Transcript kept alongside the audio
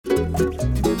Hey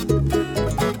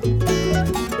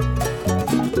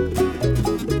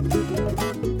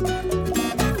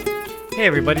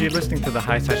everybody, you're listening to the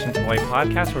Hisessions Hawaii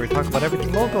podcast where we talk about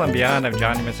everything local and beyond. I'm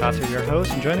Johnny Masato, your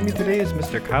host, and joining me today is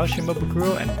Mr. Kyle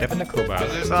Shimabukuro and Devon Nakoba.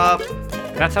 What's up?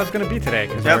 That's how it's going to be today,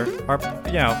 because our,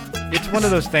 it's one of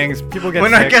those things, people get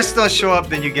when sick. Our guests don't show up,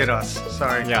 then you get us.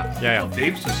 Sorry. Yeah.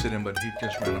 Dave's just sitting, but he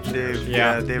just ran upstairs.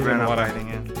 Dave ran up hiding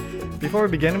in. Before we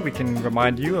begin, we can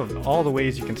remind you of all the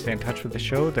ways you can stay in touch with the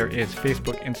show. There is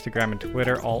Facebook, Instagram, and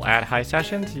Twitter, all at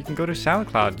Hisessions. You can go to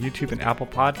SoundCloud, YouTube, and Apple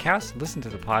Podcasts, listen to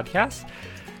the podcast.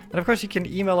 And of course, you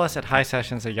can email us at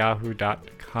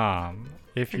hisessions@yahoo.com.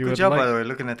 If you Good job, by the way,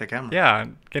 looking at the camera. Yeah,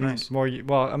 getting nice. more.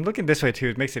 Well, I'm looking this way too.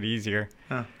 It makes it easier.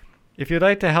 Huh. If you'd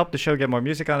like to help the show get more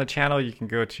music on the channel, you can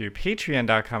go to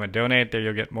patreon.com and donate. There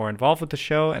you'll get more involved with the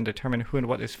show and determine who and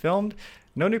what is filmed.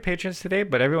 No new patrons today,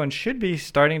 but everyone should be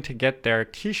starting to get their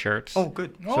t-shirts. Oh,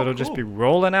 good. So it'll just be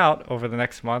rolling out over the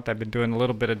next month. I've been doing a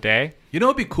little bit a day. You know,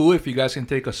 it'd be cool if you guys can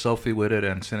take a selfie with it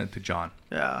and send it to John.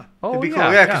 Yeah. Oh, it'd be yeah,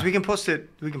 cool. Yeah, because yeah. we can post it.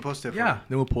 We can post it. Yeah,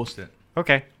 then we'll post it.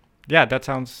 Okay. Yeah, that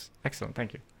sounds excellent.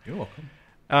 Thank you. You're welcome.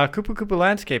 Kupu Kupu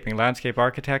Landscaping, landscape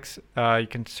architects. You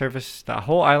can service the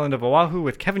whole island of Oahu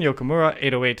with Kevin Yokomura,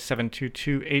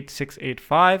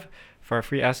 808-722-8685 for a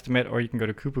free estimate, or you can go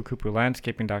to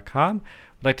kupukupulandscaping.com.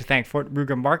 I'd like to thank Fort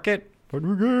Ruger Market. Fort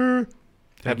Ruger!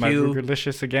 Had my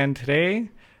Rugerlicious again today.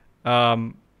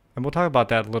 And we'll talk about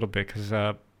that a little bit, because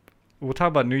we'll talk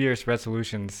about New Year's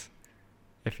resolutions,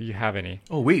 if you have any.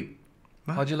 Oh, wait.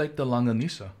 What? How'd you like the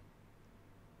longanisa?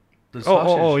 The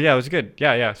Oh, yeah, it was good.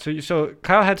 Yeah. So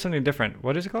Kyle had something different.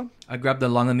 What is it called? I grabbed the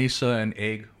longanisa and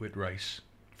egg with rice.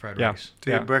 Fried rice.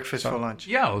 To your breakfast for lunch.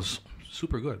 Yeah, it was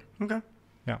super good. Okay.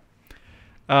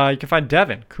 You can find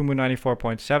Devon, Kumu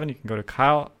 94.7. You can go to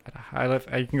Kyle at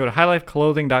you can go to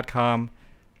highlifeclothing.com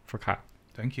for Kyle.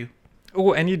 Thank you.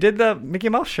 Oh, and you did the Mickey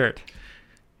Mouse shirt.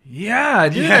 Yeah, I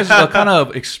did as a kind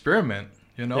of experiment.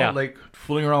 You know, Yeah. like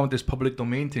fooling around with this public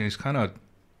domain thing is kind of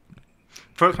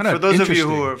For those of you interesting.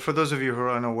 who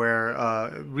are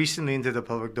unaware, recently into the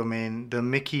public domain, the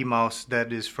Mickey Mouse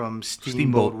that is from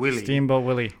Steamboat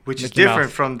Willie, which is Mickey different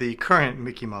Mouse. from the current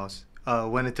Mickey Mouse,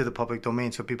 went into the public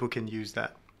domain, so people can use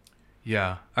that.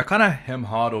 Yeah, I kind of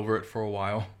hem-hawed over it for a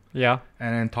while, Yeah.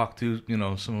 and then talked to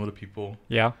some of the people,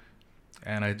 Yeah.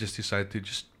 and I just decided to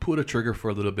just pull the trigger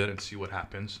for a little bit and see what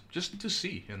happens, just to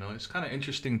see. It's kind of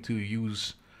interesting to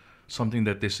use something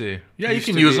that they say, yeah, you Used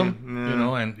can to use be, them,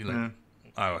 yeah, and be like,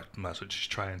 I might as well just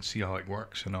try and see how it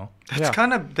works. That's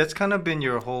kind of been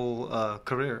your whole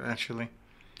career, actually.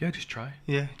 Yeah, just try.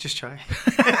 Yeah, just try.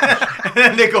 And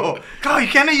then they go, "God, you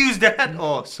can't use that."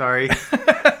 Oh, sorry.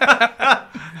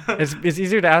 It's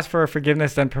easier to ask for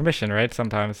forgiveness than permission, right?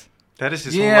 Sometimes. That is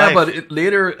his whole life. But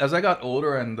later, as I got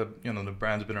older and the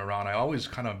brand's been around, I always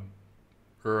kind of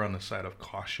err on the side of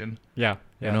caution. Yeah.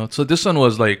 So this one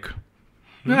was like,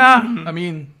 I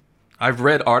mean, I've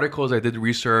read articles, I did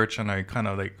research, and I kind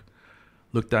of like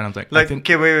looked at it and I was like,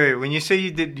 okay, wait. When you say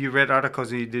you read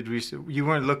articles and you did research, you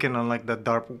weren't looking on like the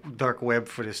dark web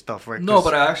for this stuff, right? No,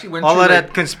 but I actually went all through of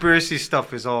that conspiracy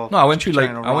stuff is all. No, I went through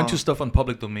China I went to wrong. stuff on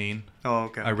public domain. Oh,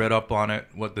 okay. I read up on it,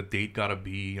 what the date gotta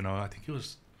be. I think it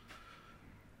was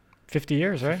 50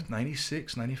 years, right?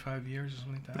 96, 95 years or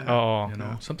something like that.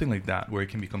 Oh. Something like that, where it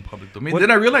can become public domain.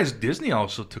 Then I realized Disney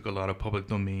also took a lot of public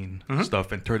domain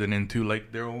stuff and turned it into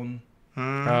like their own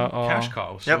cash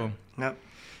cow. So. Yep.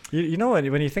 You know what?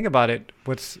 When you think about it,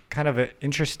 what's kind of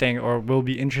interesting, or will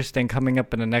be interesting coming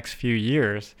up in the next few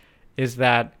years, is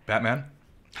that Batman.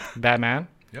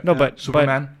 Yep. No, but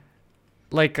Superman.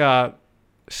 Like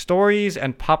stories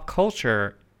and pop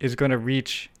culture is going to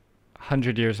reach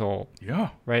 100 years old.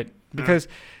 Yeah. Right? Because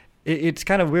it's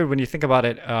kind of weird when you think about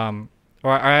it. Or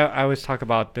I always talk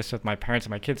about this with my parents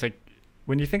and my kids. Like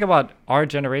when you think about our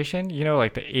generation,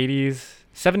 like the 80s,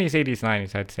 70s, 80s,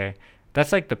 90s, I'd say.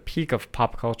 That's like the peak of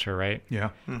pop culture, right?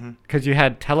 Yeah. Because you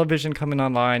had television coming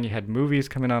online, you had movies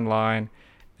coming online.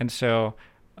 And so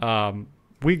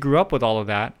we grew up with all of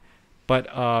that. But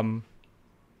I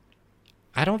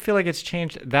don't feel like it's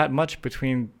changed that much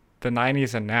between the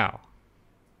 90s and now.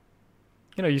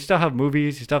 You still have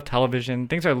movies, you still have television.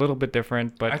 Things are a little bit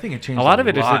different, but I think it changed a lot of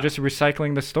it is lot. they're just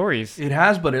recycling the stories. It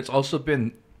has, but it's also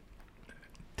been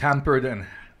tampered and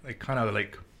like kind of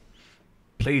like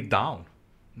played down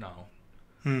now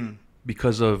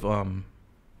because of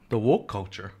the woke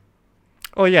culture.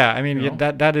 Oh yeah, I mean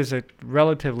that is a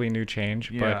relatively new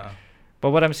change. Yeah. But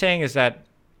what I'm saying is that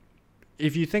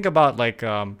if you think about like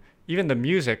even the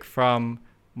music from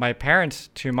my parents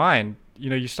to mine,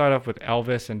 you start off with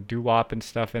Elvis and doo-wop and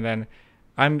stuff, and then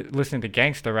I'm listening to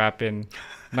gangster rap in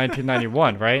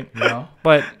 1991, right? Yeah.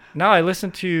 But now I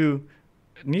listen to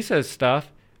Nisa's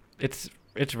stuff. It's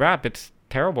rap. It's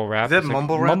terrible rap. Is that it's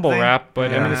mumble like rap? Mumble thing? rap,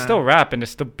 but I mean, it's Yeah. still rap, and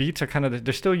it's the beats are kind of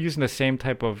they're still using the same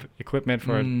type of equipment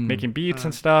for making beats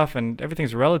and stuff, and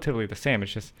everything's relatively the same.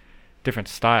 It's just different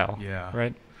style. Yeah.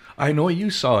 Right. I know you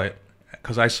saw it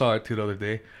because I saw it too the other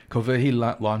day. He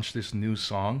launched this new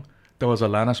song. There was a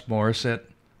Alanis Morissette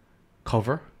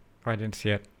cover. Oh, I didn't see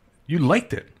it. You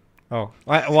liked it Oh,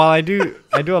 I do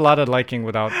a lot of liking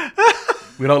without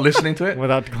listening to it.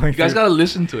 without going. You guys through. gotta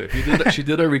listen to it. She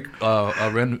did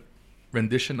a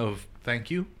rendition of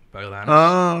 "Thank You" by Alanis.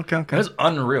 Oh, okay. It's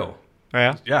unreal. Oh,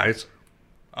 yeah. Yeah, it's.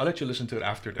 I'll let you listen to it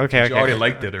after that. Okay. You already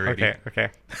liked it already. Okay.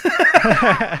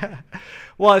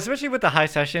 Well, especially with the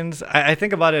Hisessions, I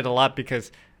think about it a lot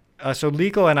because so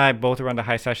Liko and I both run the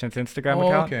Hisessions Instagram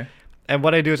account. Okay. And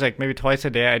what I do is like maybe twice a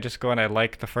day, I just go and I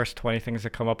like the first 20 things that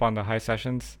come up on the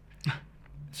Hisessions.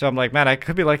 So I'm like, man, I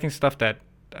could be liking stuff that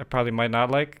I probably might not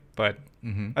like, but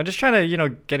I'm just trying to,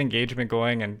 get engagement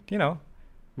going. And,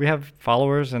 we have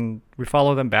followers and we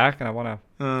follow them back and I want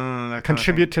to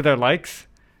contribute to their likes.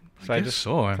 So I just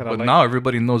But now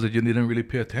everybody knows that you didn't really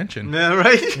pay attention. Yeah,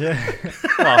 right? Yeah.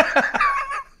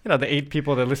 Well, the 8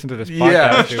 people that listen to this podcast.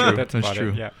 Yeah, that's true. That's That's about true.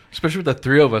 it. Yeah. Especially with the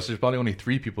 3 of us, there's probably only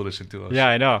 3 people listen to us. Yeah,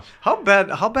 I know. How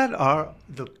bad are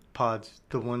the pods,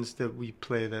 the ones that we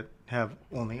play that have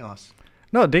only us?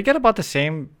 No, they get about the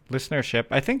same listenership.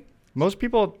 I think most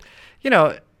people,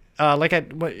 like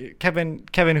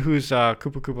Kevin, who's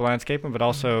Koopa Koopa Landscaping, but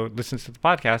also listens to the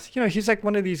podcast. He's like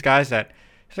one of these guys that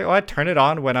he's like, oh, I turn it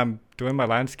on when I'm doing my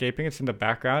landscaping. It's in the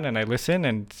background, and I listen,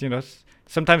 and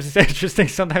sometimes it's interesting,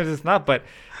 sometimes it's not. But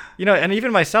and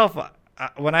even myself,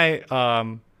 when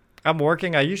I'm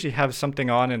working, I usually have something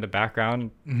on in the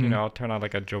background. I'll turn on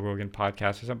like a Joe Rogan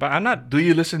podcast or something. But I'm not. Do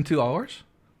you listen to ours?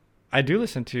 I do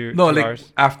listen to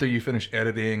ours. After you finish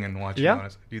editing and watching. Yeah.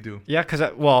 You do. Yeah, because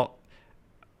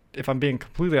if I'm being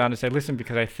completely honest, I listen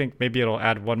because I think maybe it'll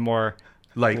add one more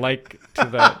like to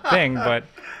the thing, but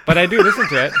I do listen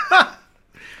to it.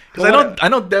 Because I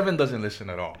know Devon doesn't listen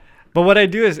at all. But what I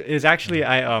do is actually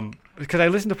because I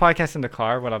listen to podcasts in the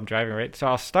car when I'm driving, right? So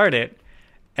I'll start it,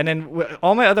 and then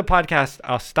all my other podcasts,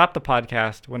 I'll stop the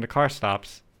podcast when the car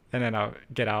stops, and then I'll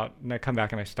get out and I come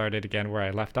back and I start it again where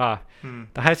I left off.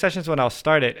 The Hisessions when I'll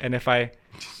start it, and if I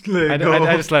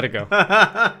just let it go.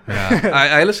 Yeah.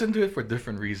 I listen to it for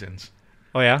different reasons.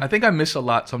 Oh yeah. I think I miss a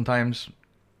lot sometimes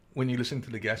when you listen to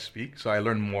the guest speak, so I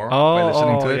learn more by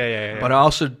listening to it. Yeah. But I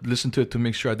also listen to it to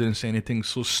make sure I didn't say anything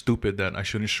so stupid that I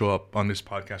shouldn't show up on this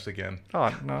podcast again.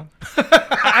 Oh no.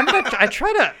 I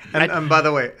try to. And by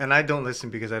the way, I don't listen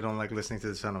because I don't like listening to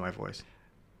the sound of my voice.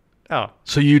 Oh.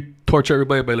 So you torture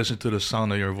everybody by listening to the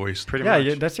sound of your voice. Pretty much.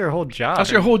 Yeah, that's your whole job.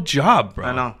 That's your whole job, bro.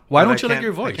 I know. Why But don't you like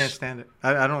your voice? I can't stand it.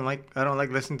 I don't like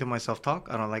listening to myself talk.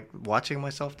 I don't like watching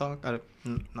myself talk.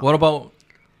 No. What about?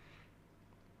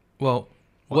 Well,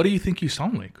 what do you think you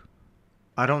sound like?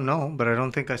 I don't know, but I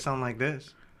don't think I sound like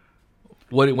this.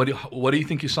 What do you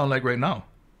think you sound like right now?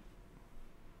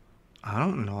 I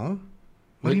don't know.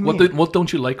 What do you mean? What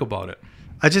don't you like about it?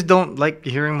 I just don't like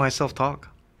hearing myself talk.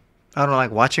 I don't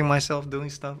like watching myself doing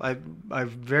stuff. I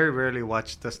very rarely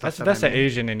watch the stuff. That's the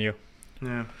Asian in you.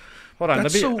 Yeah. Hold on.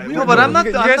 That's so weird. No, but I'm not.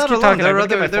 You I'm guys not keep alone. talking. There I'm gonna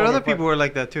get my are phone other real quick. people who are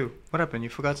like that too. What happened? You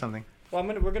forgot something. Well,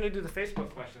 we're gonna do the Facebook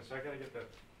question, so I gotta get so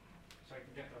I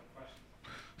can get the question.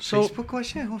 So Facebook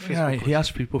question? Oh, Facebook yeah, question. he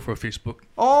asked people for Facebook.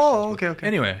 Oh, okay.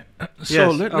 Anyway,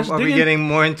 so Yes. let's Are dig we in. getting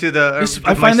more into the I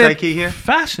my find psyche it here?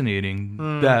 fascinating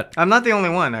that. I'm not the only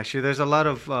one, actually. There's a lot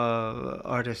of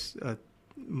artists,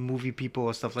 movie people,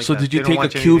 and stuff like So that. did you They don't take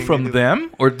a watch cue anything from to do-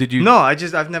 them, or did you? No,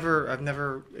 I've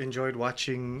never enjoyed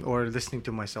watching or listening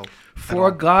to myself. For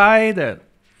a guy that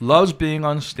loves being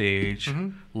on stage, Mm-hmm.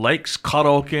 likes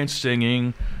karaoke and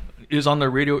singing, is on the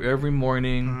radio every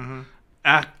morning, Mm-hmm.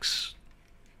 acts.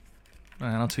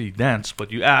 I don't say you dance,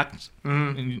 but you act.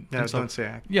 Mm-hmm. And you, Yeah, and stuff. don't say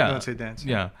act. Yeah. Don't say dance.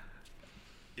 Yeah.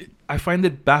 I find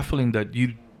it baffling that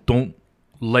you don't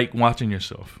like watching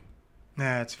yourself.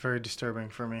 Nah, it's very disturbing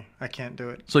for me. I can't do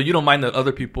it. So you don't mind that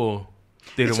other people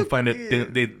find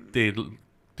it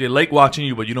they like watching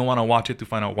you, but you don't want to watch it to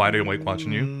find out why they like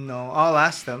watching you. No, I'll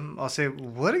ask them. I'll say,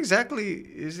 what exactly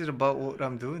is it about what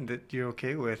I'm doing that you're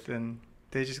okay with? And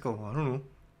they just go, I don't know.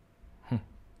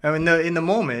 I mean, in the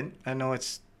moment, I know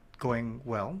it's going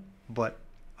well, but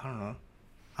I don't know.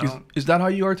 Is that how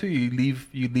you are too? You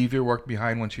leave your work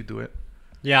behind once you do it?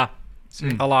 Yeah,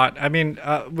 a lot. I mean,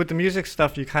 with the music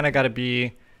stuff, you kind of got to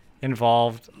be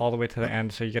involved all the way to the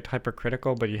end, so you get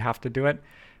hypercritical, but you have to do it.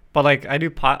 But like, I do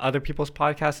other people's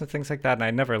podcasts and things like that, and I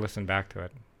never listen back to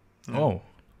it. Oh,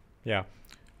 Yeah.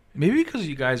 maybe because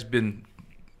you guys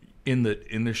in the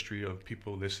industry of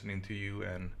people listening to you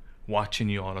and watching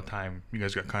you all the time, you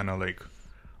guys got kind of like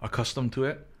accustomed to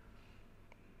it?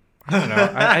 I don't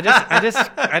know.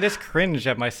 I just cringe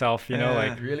at myself,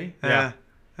 like Really? Yeah.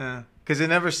 Because it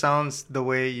never sounds the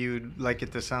way you'd like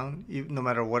it to sound, no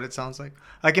matter what it sounds like.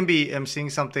 I can be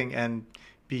emceeing something and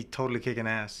be totally kicking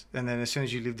ass, and then as soon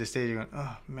as you leave the stage, you're going,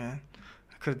 oh man,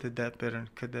 I could have did that better,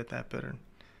 could have did that better.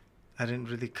 I didn't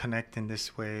really connect in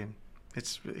this way.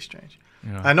 It's really strange.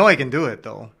 Yeah. I know I can do it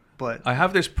though, but I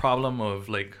have this problem of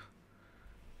like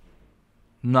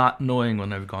not knowing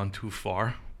when I've gone too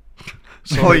far.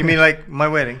 So oh, you mean like my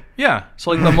wedding? Yeah.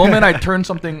 So like the moment I turn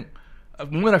something, the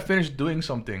moment I finish doing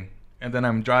something, and then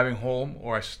I'm driving home,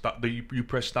 or I stop, you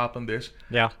press stop on this.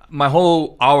 Yeah. My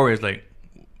whole hour is like,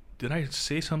 did I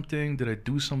say something? Did I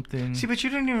do something? See, but you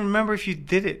didn't even remember if you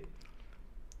did it.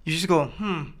 You just go,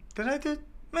 did I do?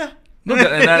 Meh. No,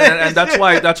 and that's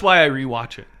why I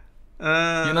rewatch it. You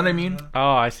know what I mean?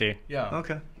 Oh, I see. Yeah.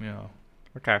 Okay. Yeah.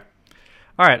 Okay.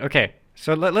 All right. Okay.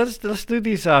 So let's do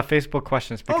these Facebook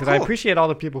questions because I cool. appreciate all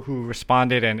the people who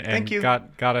responded and Thank you.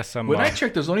 got us some. When I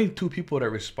checked, there's only 2 people that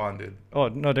responded. Oh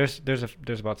no, there's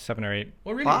about 7 or 8.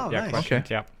 Oh really? Wow. Yeah, nice. questions.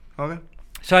 Okay. Yeah. Okay.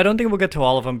 So I don't think we'll get to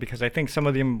all of them because I think some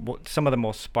of them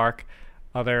will spark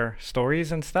other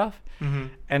stories and stuff. Mm-hmm.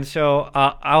 And so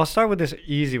I'll start with this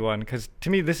easy one because to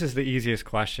me this is the easiest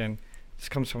question. This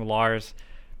comes from Lars.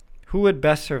 Who would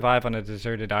best survive on a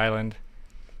deserted island?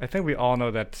 I think we all know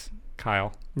that's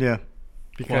Kyle Yeah.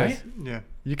 because Yeah.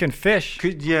 you can fish.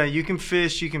 You can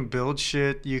fish. You can build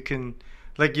shit. You can,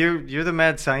 like, you're the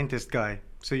mad scientist guy.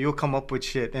 So you'll come up with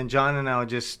shit, and John and I'll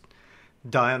just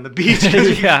die on the beach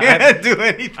because Yeah, we can't do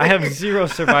anything. I have 0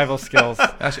 survival skills.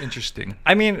 That's interesting.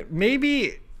 I mean,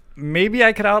 maybe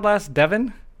I could outlast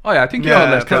Devon Oh yeah, I think Yeah, you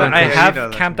outlast because Devon. I Yeah, have you know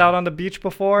that. camped out on the beach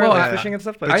before, Well, like yeah. fishing and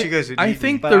stuff. But But you guys would I eat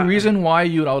think me. the But reason why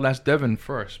you'd outlast Devon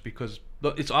first, because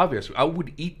it's obvious. I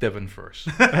would eat Devon first.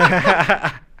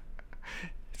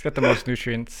 it's got the most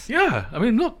nutrients. Yeah, I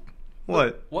mean, look.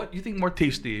 What? What you think more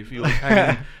tasty if you were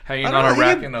hanging I on don't a know,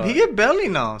 rack he in get, a... he get belly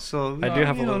now, so I do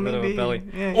have a you know, little bit of a maybe- belly.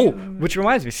 yeah, Oh, you know. which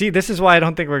reminds me. See, this is why I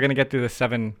don't think we're gonna get through the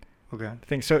 7 Okay.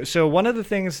 things. So one of the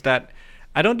things that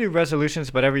I don't do resolutions,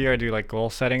 but every year I do like goal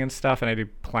setting and stuff, and I do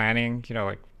planning.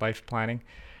 Like life planning.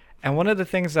 And one of the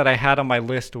things that I had on my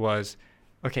list was,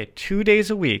 okay, 2 days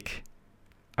a week,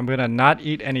 I'm gonna not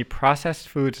eat any processed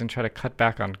foods and try to cut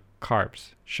back on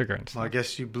carbs, sugar, and Well, I stuff.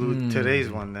 guess you blew today's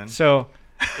one then. So,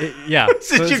 yeah.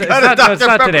 Since you it's got a not, no, it's Dr.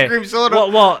 not Pepper today. cream soda.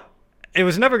 Well, it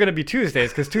was never gonna be Tuesdays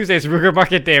because Tuesday's Ruger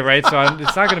Market Day, right? So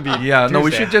it's not gonna be. Yeah, no,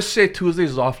 we Tuesday. should just say Tuesdays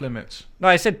is off limits. No,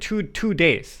 I said two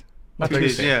days. Not 2 days,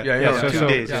 Tuesday. yeah. yeah, Yeah, yeah. so- 2 so-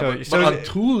 days. Yeah, so- but, so- but on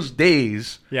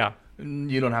Tuesdays, Yeah.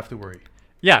 you don't have to worry.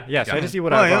 Yeah. So Yeah. I just eat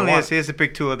Well, whatever he I only want. has to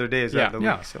pick 2 other days Yeah. out of the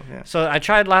Yeah. week, so yeah. So I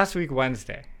tried last week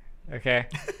Wednesday. Okay.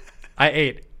 I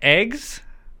ate eggs,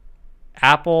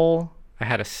 apple. I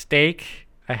had a steak.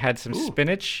 I had some Ooh.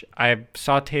 spinach. I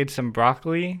sautéed some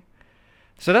broccoli.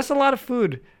 So that's a lot of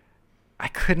food. I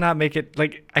could not make it.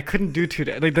 Like I couldn't do 2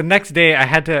 days. Like the next day, I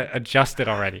had to adjust it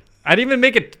already. I didn't even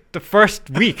make it the first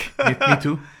week. Me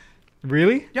too.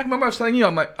 Really? Yeah, remember I was telling you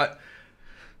on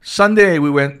Sunday we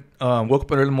went woke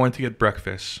up early in the morning to get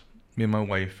breakfast, me and my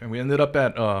wife, and we ended up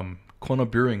at Kona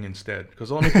Brewing instead because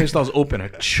the only place that was open. I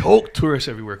choked tourists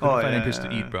everywhere. Couldn't find any place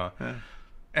to eat, bro. Yeah.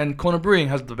 And Kona Brewing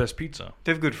has the best pizza.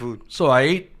 They have good food. So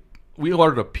we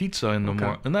ordered a pizza in the Okay.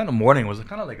 morning, and then in the morning it was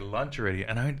kind of like lunch already,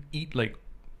 and I'd eat like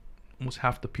almost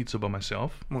half the pizza by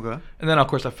myself. Okay. And then of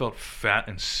course I felt fat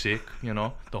and sick,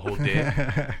 the whole day.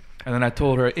 And then I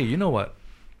told her, hey, you know what?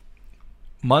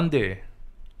 Monday,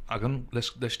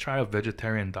 let's try a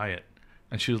vegetarian diet.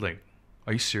 And she was like,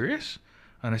 are you serious?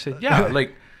 And I said, yeah.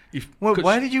 Like, Well, 'cause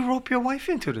why did you rope your wife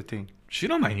into the thing? she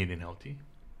don't mind eating healthy.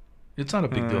 It's not a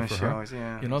big deal for she her. always-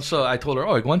 yeah. So I told her,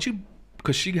 oh, why don't you,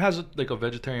 because she has a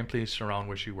vegetarian place around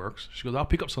where she works. She goes, I'll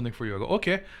pick up something for you. I go,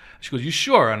 okay. She goes, you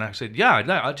sure? And I said, yeah,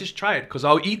 I'll just try it because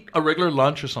I'll eat a regular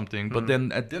lunch or something, but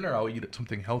then at dinner I'll eat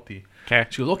something healthy. Okay.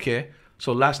 She goes, okay.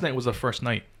 So last night was the first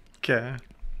night. Okay.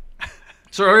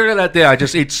 So earlier that day I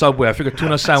just ate Subway. I figured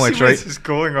tuna sandwich, See where right? this is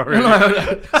going already.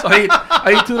 So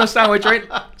I ate tuna sandwich, right?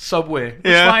 Subway. It's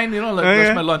Yeah. fine, like, Okay,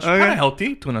 that's my lunch. okay. Kind of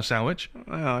healthy, tuna sandwich.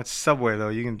 Well, it's Subway though.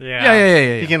 You can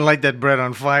Yeah. you can light that bread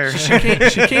on fire.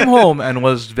 She came home and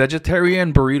was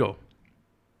vegetarian burrito.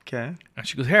 Okay. And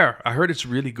she goes, here, I heard it's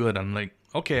really good. I'm like,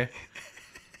 okay.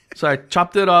 So I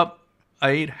chopped it up.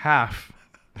 I ate half.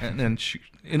 And then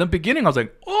in the beginning, I was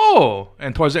like, oh.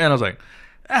 And towards the end, I was like,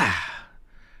 ah.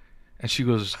 And she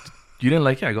goes, you didn't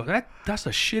like it? I go, that's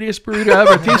the shittiest burrito I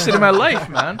ever tasted in my life,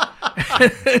 man.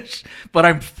 But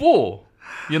I'm full,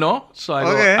 So I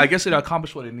go, Okay. I guess it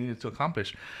accomplished what it needed to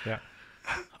accomplish. Yeah.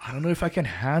 I don't know if I can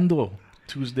handle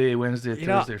Tuesday, Wednesday, You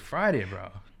know- Thursday, Friday, bro.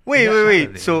 Wait.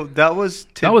 Saturday. So that was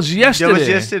That was yesterday. That was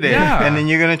yesterday. Yeah. And then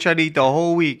you're gonna try to eat the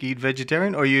whole week, eat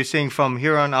vegetarian, or you're saying from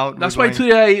here on out? That's we're why going-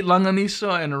 today I ate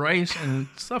longanisa and rice and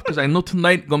stuff because I know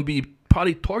tonight gonna be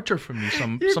probably torture for me. You're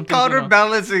Something's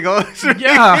counterbalancing. Oh, it's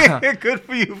Yeah. really good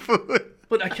for you food.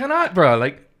 But I cannot, bro.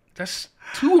 Like that's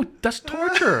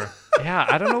torture. Yeah,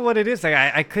 I don't know what it is. Like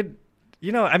I could,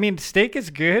 I mean, steak is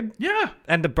good, Yeah.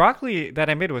 and the broccoli that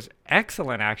I made was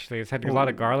excellent. Actually, it's had a lot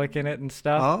of garlic in it and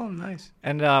stuff. Oh, nice.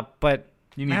 And but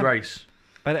You need Man. rice.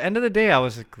 by the end of the day, I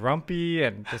was grumpy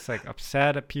and just like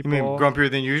upset at You people. mean grumpier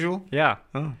than usual? Yeah.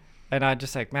 Oh. And I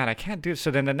just like, man, I can't do it. So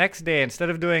then the next day, instead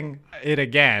of doing it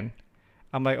again,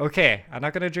 I'm like, okay, I'm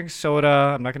not gonna drink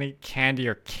soda. I'm not gonna eat candy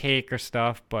or cake or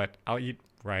stuff, but I'll eat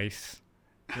rice.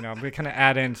 I'm gonna kind of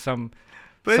add in some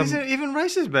But Some- isn't even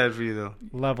rice is bad for you though?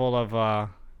 level of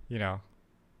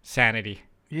sanity.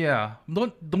 Yeah.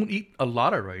 Don't eat a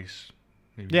lot of rice.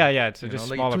 Maybe. Yeah. It's You just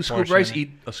know, like smaller 2 scoop portion rice,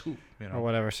 eat a scoop. or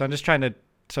whatever. So I'm just trying to.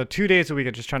 So 2 days a week,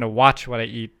 I'm just trying to watch what I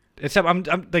eat. Except I'm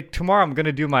like tomorrow, I'm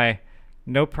gonna do my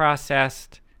no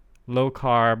processed, low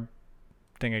carb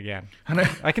thing again. And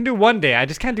I can do one day. I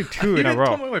just can't do two in a even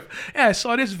told row. my wife, yeah, I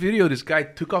saw this video. This guy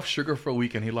took off sugar for a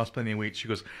week and he lost plenty of weight. She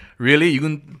goes, "Really? You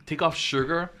can take off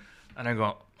sugar?" And I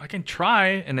go, "I can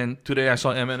try." And then today I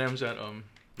saw M&Ms at I'm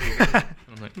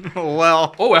like,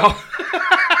 Well, "Oh well."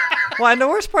 Well, and the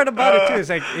worst part about it too is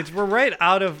like we're right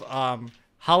out of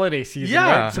holiday season.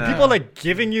 Yeah. Right? So people are like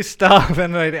giving you stuff,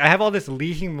 and like I have all this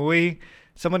lihi mui.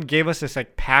 Someone gave us this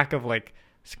like pack of like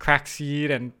cracked seed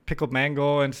and pickled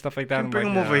mango and stuff like that. you I'm bring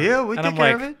like, them over here. We and take I'm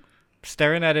care like- of it.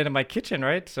 staring at it in my kitchen,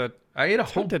 right? So I ate a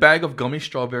whole Tempted. bag of gummy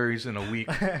strawberries in a week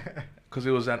because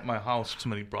it was at my house.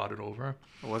 Somebody brought it over.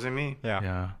 It wasn't me. yeah.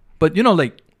 Yeah. But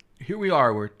like here we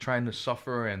are. We're trying to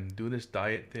suffer and do this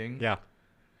diet thing. Yeah.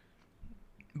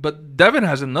 But Devon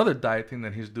has another diet thing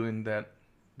that he's doing that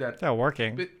Yeah,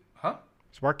 working. huh?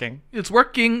 It's working. It's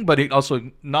working, but it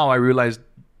also now I realize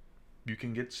you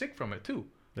can get sick from it too.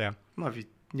 Yeah. Well, if you,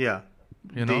 yeah.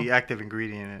 You know? The active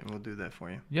ingredient in it will do that for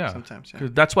you. Yeah. Sometimes. Yeah.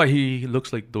 'Cause that's why he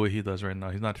looks like the way he does right now.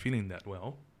 He's not feeling that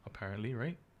well, apparently,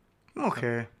 right?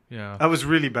 Okay. Yeah. I was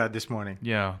really bad this morning,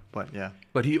 Yeah. but yeah.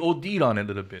 But he OD'd on it a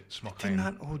little bit. Did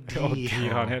not OD. OD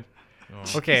on it.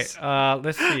 Oh. Okay.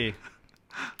 Let's see.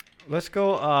 Let's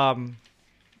go.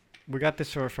 We got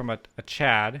this from a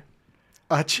Chad.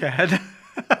 Chad.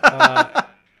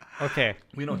 Okay.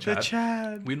 We know The Chad.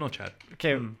 Chad. We know Chad.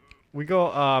 Okay. We go.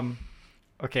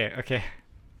 Okay.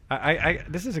 I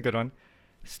this is a good one.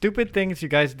 Stupid things you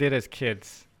guys did as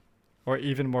kids, or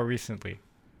even more recently.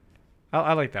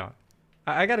 I like that one.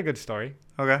 I got a good story.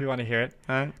 If Okay. you want to hear it.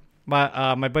 All right.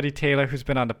 My buddy Taylor, who's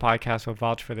been on the podcast, will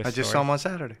vouch for this. I just saw story. him on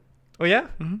Saturday. Oh yeah.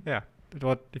 Mhm. Yeah.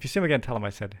 Well, if you see him again, tell him I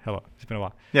said hello. It's been a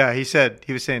while. Yeah, he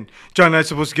was saying, John and I are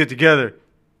supposed to get together.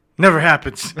 Never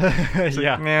happens. It's like,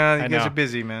 Yeah. man, I you guys know. are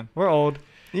busy, man. We're old.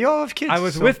 You all have kids. I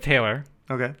was so- with Taylor,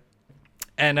 Okay.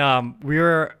 and we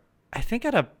were, I think,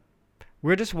 we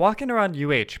were just walking around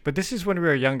UH. But this is when we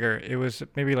were younger. It was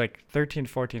maybe like 13,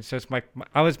 14. So it's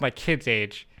I was my kid's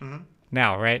age Mhm.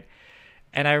 now, right?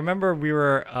 And I remember we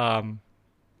were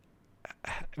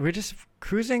just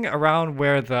cruising around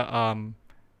where the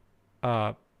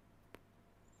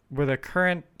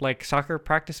current like soccer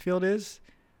practice field is,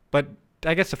 but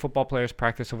I guess the football players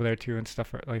practice over there too and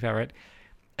stuff like that, right?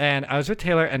 And I was with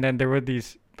Taylor, and then there were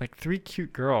these like 3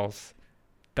 cute girls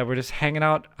that were just hanging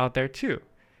out there too,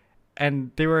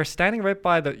 and they were standing right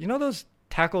by those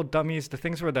tackle dummies, the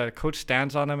things where the coach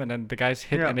stands on them and then the guys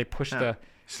hit Yeah, and they push yeah.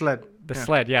 Sled. the Yeah.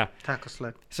 sled, yeah. Tackle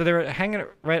sled. So they were hanging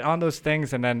right on those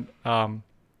things, and then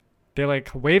they're like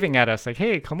waving at us, like,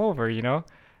 "Hey, come over,"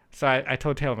 So I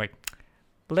told Taylor, I'm like,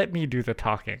 "Let me do the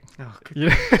talking." Oh,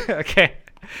 good. Okay.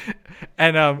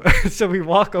 And so we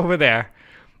walk over there,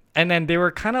 and then they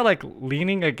were kind of like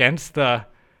leaning against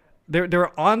they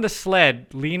were on the sled,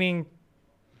 leaning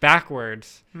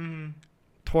backwards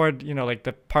toward like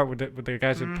the part where the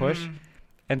guys would push.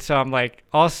 And so I'm like,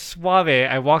 all suave,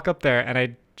 I walk up there and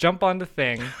I jump on the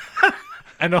thing,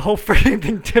 and the whole freaking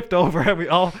thing tipped over, and we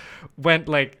all went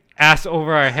like ass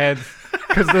over our heads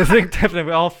because the thing tipped and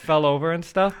we all fell over and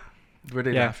stuff. Were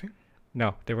they Yeah. laughing?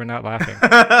 No, they were not laughing.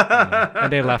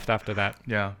 And they left after that.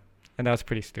 Yeah. And that was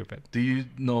pretty stupid. Do you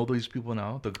know these people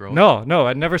now? The girls? No,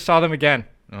 I never saw them again.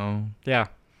 Oh. Yeah.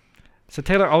 So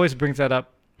Taylor always brings that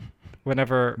up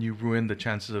whenever. You ruined the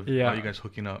chances of Yeah. you guys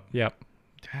hooking up. Yep.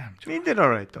 Damn. You did all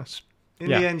right, though. In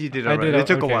Yeah. the end, you did I all right. did It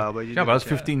took okay. a while, but you Yeah, did. but that was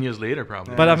 15 years later,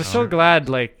 probably. But I'm Yeah. so glad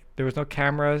there was no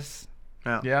cameras,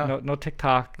 Yeah. Yeah. no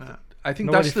TikTok. I think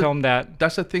Nobody that's the filmed that.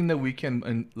 that's the thing that we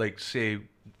can say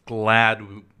glad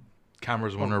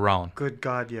cameras weren't around. Good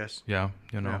God, yes. Yeah,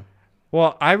 you know. Yeah.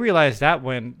 Well, I realized that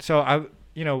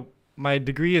my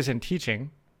degree is in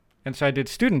teaching, and so I did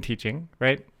student teaching,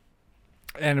 right?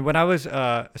 And when I was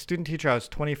a student teacher, I was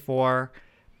 24.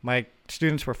 My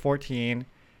students were 14,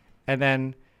 and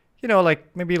then,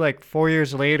 maybe 4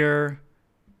 years later,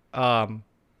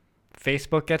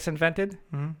 Facebook gets invented,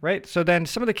 right? So then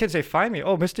some of the kids, they find me,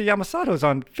 oh, Mr. Yamasato's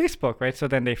on Facebook, right? So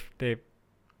then they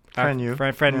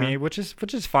friend me, which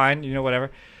is fine,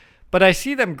 whatever. But I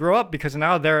see them grow up because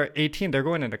now they're 18, they're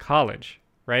going into college,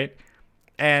 right?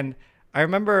 And I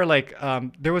remember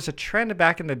there was a trend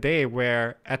back in the day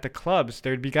where at the clubs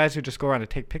there'd be guys who just go around to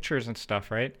take pictures and stuff,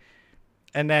 right?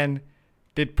 And then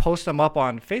they'd post them up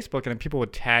on Facebook, and then people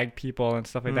would tag people and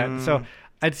stuff like that. So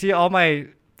I'd see all my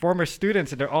former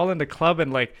students, and they're all in the club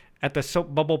and at the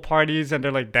soap bubble parties, and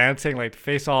they're dancing,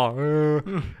 face all,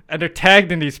 and they're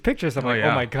tagged in these pictures. I'm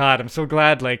oh my God, I'm so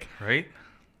glad, right?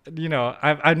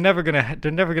 I'm never gonna.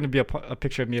 There's never gonna be a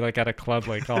picture of me at a club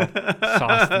all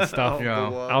sauced and stuff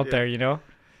out there,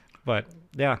 But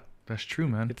yeah, that's true,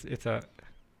 man. It's a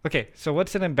okay. So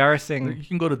what's an embarrassing? You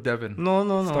can go to Devon.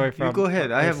 No. Story You go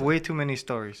ahead. I have way too many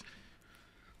stories.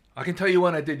 I can tell you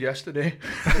one I did yesterday.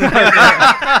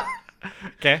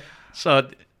 Okay. So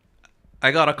I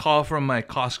got a call from my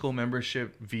Costco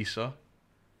membership Visa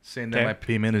saying that my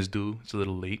payment is due. It's a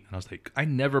little late, and I was like, I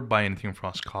never buy anything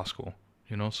from Costco.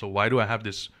 So why do I have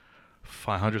this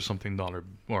 $500 something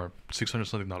or $600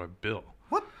 something bill?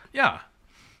 What? Yeah.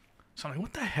 So I'm like,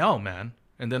 what the hell, man?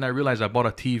 And then I realized I bought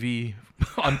a TV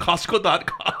on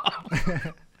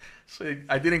Costco.com. So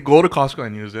I didn't go to Costco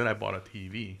and use it. I bought a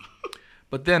TV.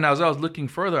 But then as I was looking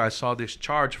further, I saw this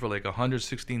charge for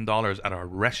 $116 at a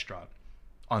restaurant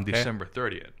on December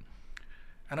 30th.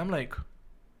 And I'm like,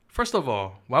 first of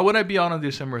all, why would I be out on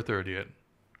December 30th?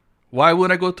 Why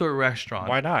would I go to a restaurant?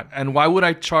 Why not? And why would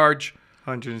I charge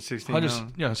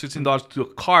 $116 to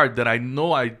a card that I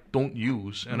know I don't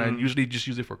use, and I usually just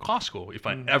use it for Costco if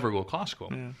I ever go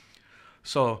Costco. Yeah.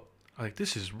 So I'm like,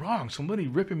 this is wrong. Somebody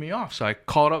ripping me off. So I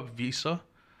called up Visa,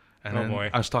 and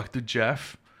I was talking to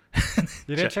Jeff.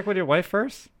 You didn't check with your wife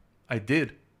first? I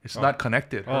did. It's not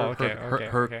connected.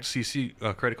 Her okay. CC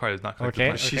credit card is not connected.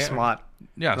 Okay. But She's smart.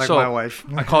 Yeah, like so my wife.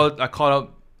 I called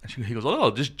up. He goes,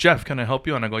 oh, this Jeff, can I help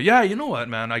you? And I go, yeah, you know what,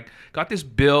 man? I got this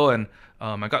bill, and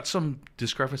I got some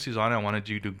discrepancies on it. I wanted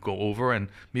you to go over, and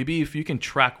maybe if you can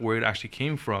track where it actually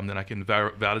came from, then I can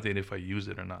validate if I use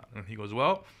it or not. And he goes,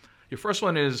 well, your first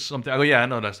one is something. I go, yeah, I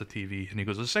know that's the TV. And he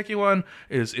goes, the second one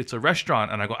is it's a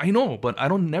restaurant. And I go, I know, but I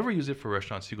don't never use it for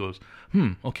restaurants. He goes,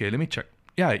 okay, let me check.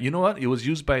 Yeah, you know what? It was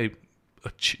used by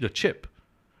the chip.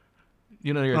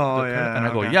 And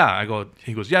I go, yeah.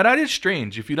 He goes, yeah, that is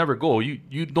strange. If you never go,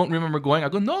 you don't remember going. I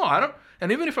go, no, I don't.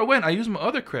 And even if I went, I use my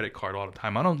other credit card all the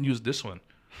time. I don't use this one,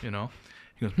 He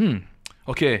goes,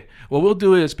 okay. What we'll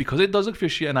do is, because it does look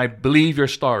fishy, and I believe your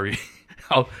story,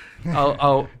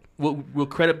 we'll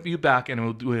credit you back, and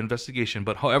we'll do an investigation.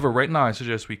 But however, right now I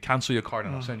suggest we cancel your card,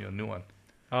 and I'll send you a new one.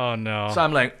 Oh no. So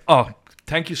I'm like, oh,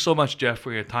 thank you so much, Jeff,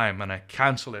 for your time, and I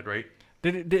cancel it. Right?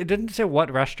 It didn't say what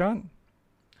restaurant?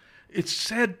 It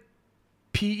said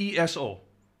PESO.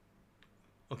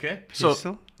 Okay? Peso?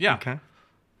 So, yeah. Okay.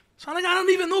 So I'm like, I don't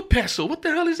even know peso. What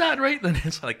the hell is that, right? And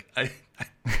it's like, I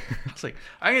was like,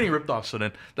 I'm getting ripped off. So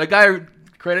then the guy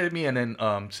credited me and then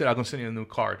said, I'm going to send you a new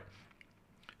card.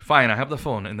 Fine, I have the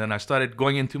phone. And then I started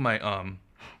going into my,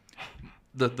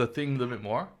 the thing a little bit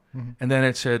more. Mm-hmm. And then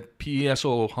it said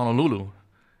PESO Honolulu.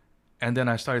 And then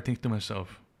I started thinking to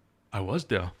myself, I was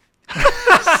there.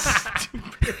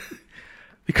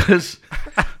 Because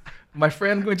my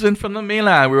friend was in from the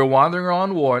mainland. We were wandering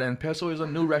around Ward, and Peso is a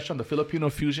new restaurant, the Filipino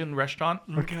fusion restaurant.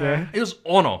 Okay. It was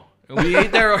Ono. We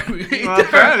ate there.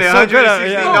 Apparently, so good.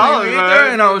 $116. We ate there,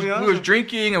 and we were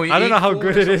drinking, and we. I don't know how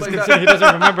good it is considering he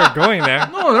doesn't remember going there.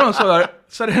 No.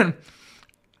 So then,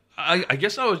 I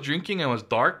guess I was drinking and it was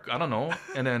dark. I don't know,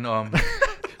 and then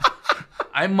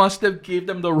I must have gave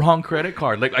them the wrong credit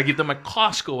card. Like I gave them my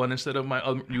Costco one instead of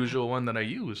my usual one that I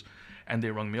use, and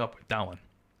they rung me up with that one.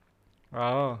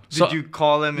 Oh. Did you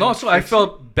call them? No, so I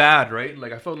felt bad, right?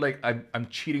 Like I felt like I'm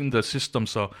cheating the system.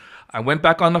 So I went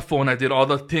back on the phone. I did all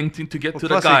the thing to get to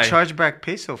the guy. Plus, they charge back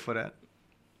peso for that.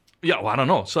 Yeah, well, I don't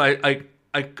know. So I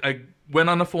went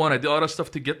on the phone. I did all the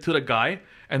stuff to get to the guy.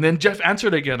 And then Jeff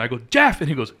answered again. I go, Jeff. And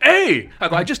he goes, hey. I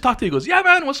go, I just talked to you. He goes, yeah,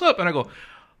 man, what's up? And I go,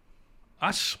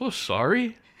 I'm so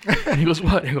sorry. And he goes,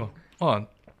 what? And I go, oh,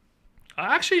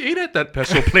 I actually ate at that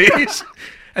peso place.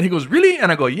 And he goes, really?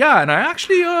 And I go, yeah. And I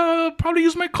actually probably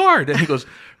used my card. And he goes,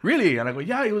 really? And I go,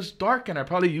 yeah, it was dark and I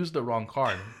probably used the wrong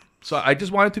card. So I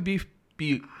just wanted to be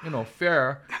be,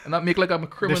 fair and not make like I'm a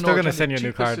criminal. still gonna trying to send you a new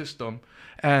cheat the card. system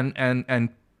and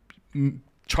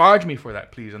charge me for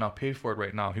that, please, and I'll pay for it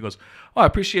right now. He goes, oh, I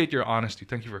appreciate your honesty.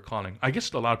 Thank you for calling. I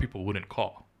guess a lot of people wouldn't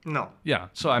call. No. Yeah.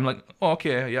 So I'm like, oh,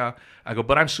 okay, yeah. I go,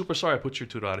 but I'm super sorry I put you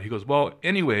through that. He goes, well,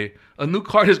 anyway, a new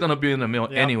card is going to be in the mail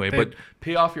anyway, but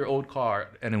pay off your old card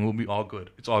and then we'll be all good.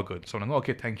 It's all good. So I'm like,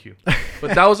 okay, thank you.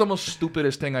 But that was the most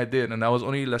stupidest thing I did, and that was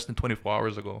only less than 24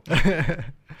 hours ago.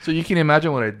 So you can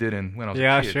imagine what I did when I was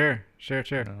a kid. Sure.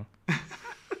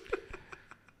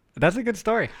 That's a good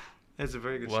story. That's a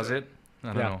very good Was story. it?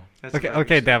 I don't know. That's a very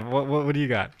Okay, good Dev, what do you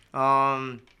got?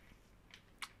 story.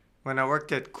 When I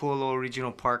worked at Kualo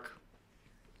Regional Park,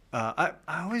 I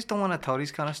always don't want to tell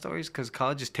these kind of stories because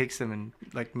college just takes them and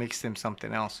like makes them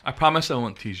something else. I promise I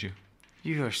won't tease you.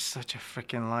 You are such a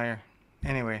freaking liar.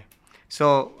 Anyway,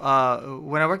 so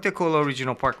when I worked at Kualo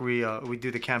Regional Park, we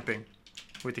do the camping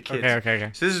with the kids.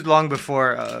 Okay. So this is long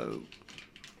before.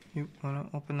 You want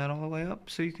to open that all the way up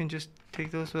so you can just take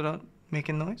those without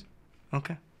making noise?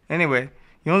 Okay. Anyway,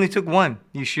 you only took one.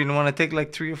 You shouldn't want to take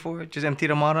like 3 or 4. Just empty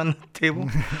them out on the table.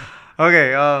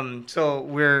 Okay. So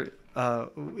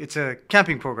it's a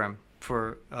camping program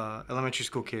for elementary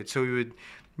school kids. So we would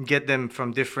get them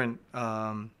from different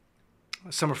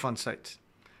summer fun sites.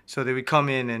 So they would come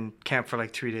in and camp for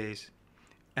like 3 days,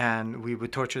 and we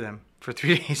would torture them for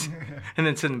 3 days, and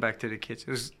then send them back to the kids.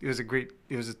 It was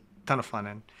a ton of fun,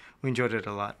 and we enjoyed it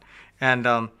a lot.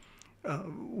 And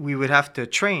we would have to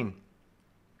train.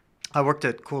 I worked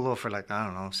at Kualo for like, I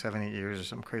don't know, 7, 8 years or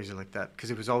something crazy like that, because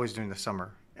it was always during the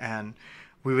summer. And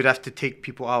we would have to take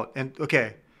people out. And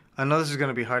okay, I know this is going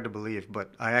to be hard to believe,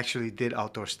 but I actually did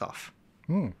outdoor stuff.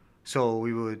 So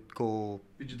we would go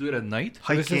Did you do it at night?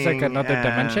 hiking. This is like another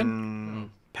dimension? and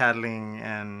paddling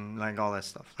and like all that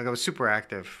stuff. Like I was super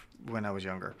active when I was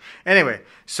younger. Anyway,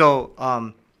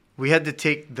 so we had to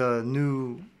take the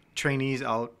new trainees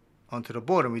out onto the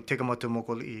boat, and we take them out to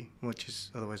Mokoli'i, which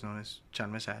is otherwise known as Chan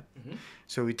Mesat.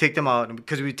 So we take them out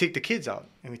because we take the kids out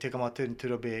and we take them out to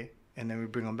the bay, and then we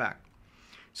bring them back.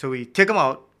 So we take them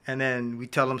out, and then we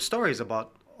tell them stories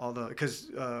about all the, because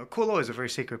Kualo is a very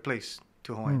sacred place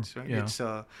to Hawaiians, right? Yeah. It's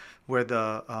where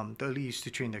the elite used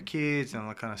to train their kids and all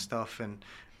that kind of stuff. And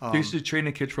They used to train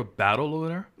the kids for battle over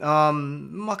there?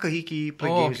 Makahiki, play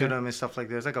games okay. with them and stuff like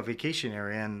that. It's like a vacation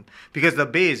area, and because the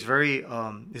bay is very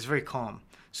calm,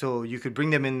 so you could bring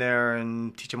them in there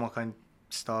and teach them all kind of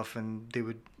stuff, and they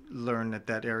would learn at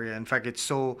that area. In fact, it's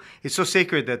so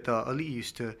sacred that the elite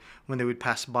used to, when they would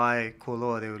pass by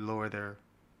Kualoa, they would lower their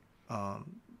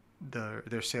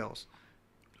sails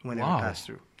when they would pass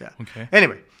through. Yeah. Okay.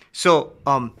 Anyway, so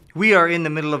we are in the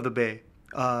middle of the bay,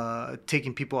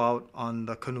 taking people out on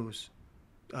the canoes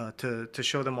to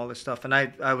show them all this stuff. And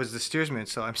I was the steersman,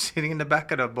 so I'm sitting in the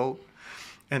back of the boat,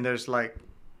 and there's like,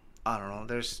 I don't know,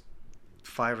 there's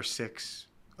 5 or 6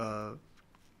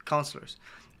 counselors.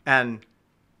 And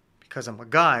because I'm a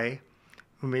guy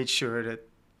who made sure that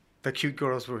the cute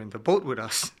girls were in the boat with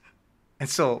us. And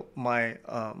so my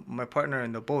partner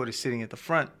in the boat is sitting at the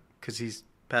front because he's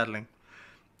paddling.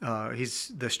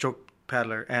 He's the stroke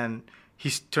paddler, and he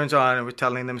turns on and we're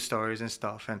telling them stories and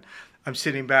stuff. And I'm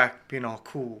sitting back being all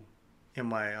cool in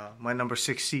my my number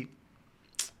 6 seat.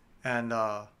 And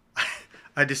I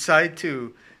decide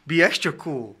to be extra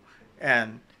cool.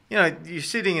 And, you know, you're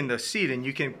sitting in the seat and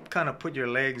you can kind of put your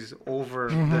legs over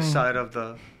the side of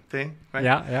the thing, right?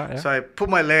 Yeah. So I put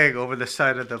my leg over the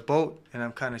side of the boat, and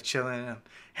I'm kind of chilling, and I'm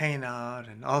hanging out,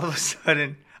 and all of a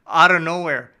sudden, out of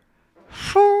nowhere,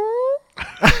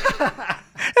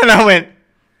 and I went,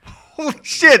 holy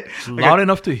shit. Loud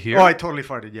enough to hear? Oh, I totally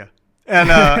farted, yeah. And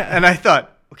and I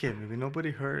thought, okay, maybe nobody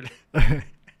heard.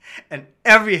 And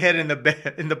every head in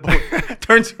the boat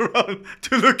turns around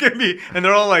to look at me, and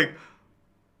they're all like,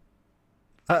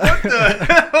 what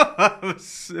the?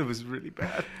 It was really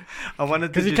bad. I wanted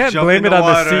to Because you just can't jump blame in it the on the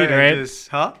water seat, and right?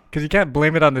 huh? Because you can't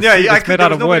blame it on the Yeah, seat. I It's could. made There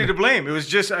out was of nobody wood. to blame. It was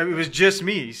just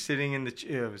me sitting in the.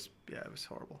 It was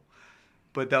horrible.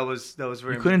 But that was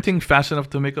very. You couldn't think fast enough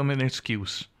to make them an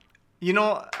excuse. You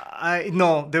know,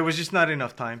 no, there was just not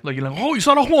enough time. Like, you're like, oh, you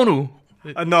saw the honu.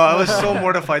 No, I was so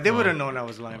mortified. They would have known I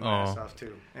was lying my ass off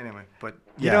too. Anyway, but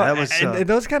yeah, You know, that was. in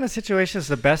those kind of situations,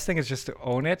 the best thing is just to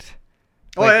own it.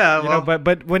 Oh yeah, you well, know,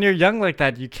 but when you're young like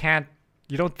that, you don't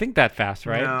think that fast,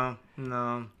 right?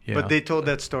 No. Yeah. But they told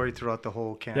that story throughout the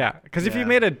whole camp. Yeah, because if you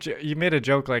made a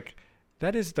joke like,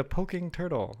 that is the poking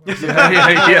turtle. yeah. You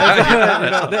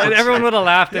know, and everyone would have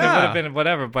laughed and it would Yeah. have been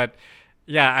whatever. But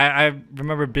yeah, I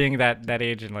remember being that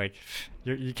age and like,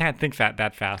 you can't think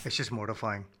that fast. It's just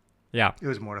mortifying. Yeah. It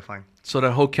was mortifying. So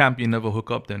that whole camp, you never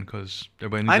hook up then because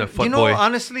everybody needs a foot You know, boy.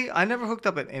 honestly, I never hooked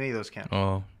up at any of those camps.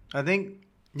 Oh. I think,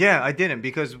 yeah, I didn't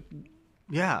because,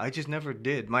 yeah, I just never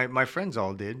did. My friends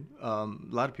all did. A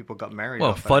lot of people got married.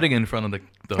 Well, off that. fudding in front of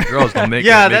the girls don't make,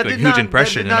 Yeah, make that a did huge not,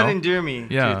 impression, that did not you know? endear me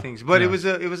Yeah, to things. But yeah.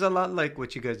 it was a lot like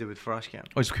what you guys did with Frosh Camp.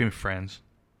 Oh, just became friends.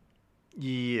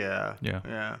 Yeah. Yeah.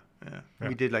 Yeah. Yeah.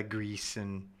 We did like Grease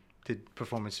and did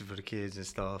performances for the kids and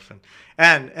stuff.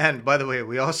 And by the way,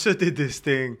 we also did this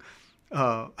thing.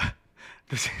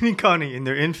 The city county, in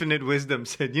their infinite wisdom,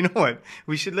 said, you know what?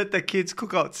 We should let the kids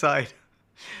cook outside.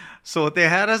 So what they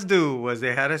had us do was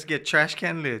they had us get trash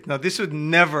can lids. Now, this would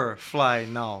never fly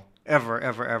now. Ever,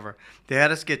 ever, ever. They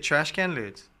had us get trash can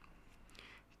lids,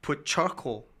 put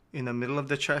charcoal in the middle of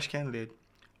the trash can lid,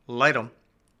 light them,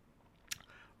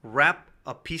 wrap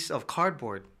a piece of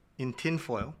cardboard in tin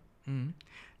foil,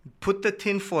 put the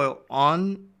tin foil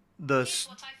on the...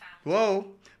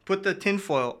 Put the tin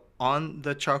foil on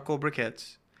the charcoal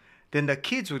briquettes. Then the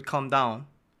kids would come down.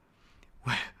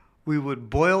 We would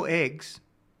boil eggs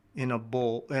in a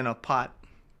bowl, in a pot,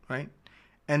 right?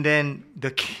 And then the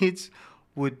kids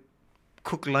would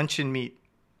cook luncheon meat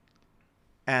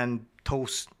and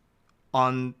toast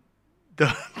on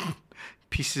the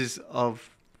pieces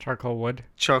of Charcoal wood.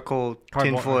 charcoal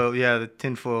Cardboard. tinfoil. Yeah, the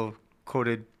tinfoil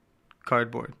coated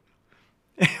cardboard.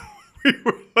 We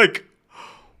were like,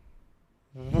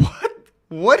 what?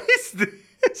 What is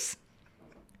this?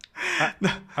 I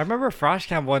remember Frosh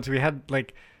Camp once we had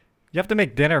like, you have to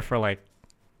make dinner for like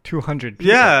 200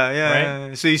 people. Yeah.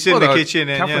 Right? So you sit in the kitchen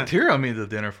and cafeteria made the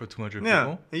dinner for 200 yeah,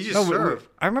 people. you just No, serve.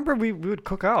 I remember we would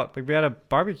cook out. Like we had a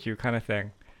barbecue kind of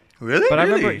thing. Really? But I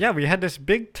remember, yeah, we had this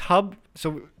big tub.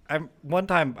 So one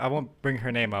time, I won't bring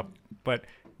her name up, but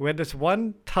we had this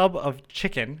one tub of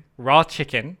chicken, raw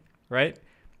chicken, right?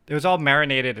 It was all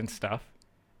marinated and stuff.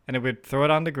 And it would throw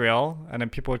it on the grill, and then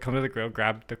people would come to the grill,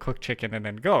 grab the cooked chicken, and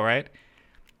then go, right?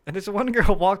 And this one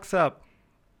girl walks up,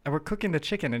 and we're cooking the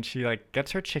chicken, and she like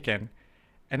gets her chicken,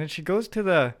 and then she goes to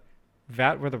the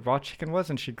vat where the raw chicken was,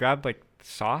 and she grabbed like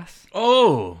sauce,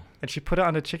 Oh. and she put it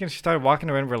on the chicken. She started walking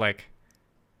around. We're like,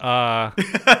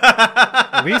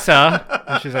 Lisa,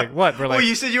 and she's like, what? We're like, Oh,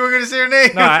 you said you were going to say her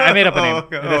name. no, I made up a name.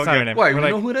 Okay. That's not her name. Why? We're You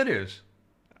like, know who that is?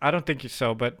 I don't think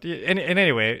so, but in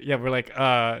anyway, yeah, we're like,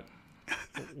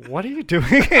 what are you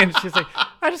doing? And she's like,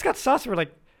 I just got sauce. We're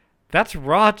like, that's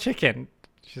raw chicken.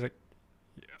 She's like,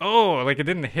 oh, like it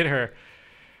didn't hit her.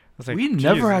 I was like, We "Geez,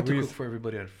 never had to Louise." cook for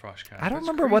everybody at Frosh Camp. I don't That's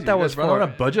remember crazy. what that You was guys run for. on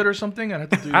a budget or something and had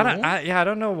to do I your don't, own? I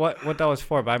don't know what that was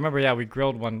for, but I remember, yeah, we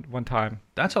grilled one time.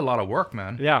 That's a lot of work,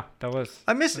 man. Yeah, that was.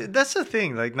 I miss it. That's the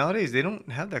thing. Like nowadays, they don't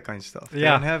have that kind of stuff. They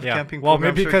Yeah, don't have yeah. camping Well,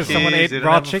 programs maybe for because someone kids. ate They don't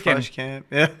raw have a chicken. Frosh Camp.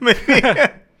 Yeah,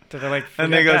 maybe. So they're like,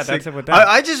 And they forget got that. That's sick. it with that.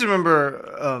 I just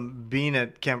remember being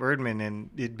at Camp Erdman and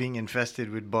it being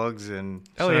infested with bugs and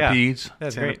Oh, yeah. Centipedes.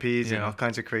 That's great. centipedes and Yeah. all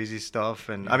kinds of crazy stuff.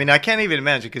 And I mean, I can't even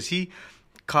imagine because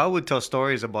Kyle would tell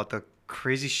stories about the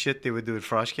crazy shit they would do at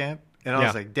Frosh Camp, and I Yeah.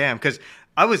 was like, damn, because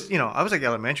I was like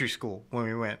elementary school when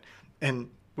we went, and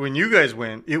when you guys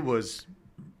went, you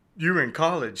were in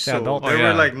college, Yeah, so adult. there Oh, yeah.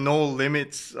 were like no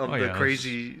limits of Oh, the yeah,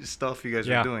 crazy stuff you guys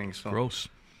Yeah. were doing. So Gross.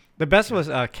 The best was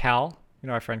Cal,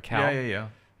 our friend Cal. Yeah.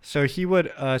 So he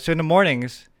would, so in the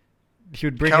mornings, he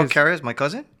would bring Cal his, Carrias, my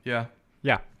cousin. Yeah.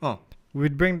 yeah, Oh,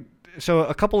 we'd bring, so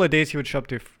a couple of days he would show up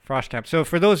to Frosh Camp. So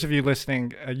for those of you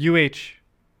listening,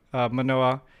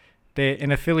 Manoa, they,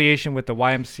 in affiliation with the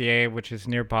YMCA, which is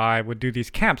nearby, would do these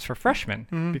camps for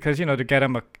freshmen because, to get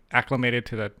them acclimated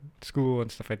to the school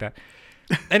and stuff like that.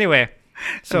 Anyway,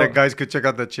 so so the guys could check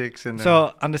out the chicks and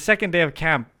so on the second day of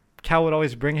camp, Cal would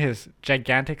always bring his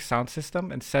gigantic sound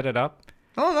system and set it up.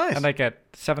 oh, nice. And like at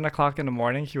 7:00 in the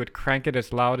morning, he would crank it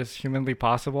as loud as humanly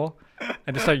possible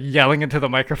and just start yelling into the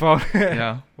microphone.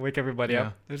 Yeah. Wake everybody Yeah.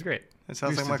 up. It was great. That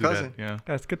sounds We like used my to do cousin. that, Yeah.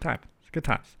 That's good time. It's good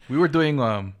times. We were doing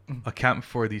a camp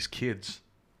for these kids.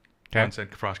 Okay. Once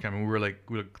at Frosh Camp, and we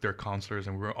were their counselors,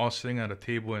 and we were all sitting at a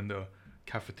table in the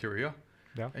cafeteria.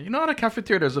 Yeah. And at a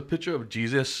cafeteria, there's a picture of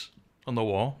Jesus on the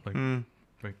wall, like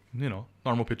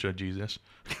normal picture of Jesus.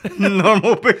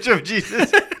 Normal picture of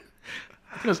Jesus.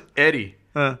 It was Eddie.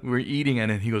 Huh. We were eating, and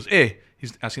then he goes, "Hey,"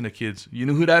 he's asking the kids, "You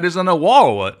know who that is on the wall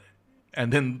or what?"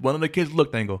 And then one of the kids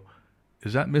looked and go,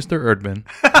 "Is that Mr. Erdman?"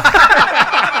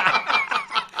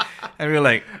 And we were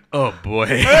like, "Oh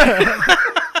boy."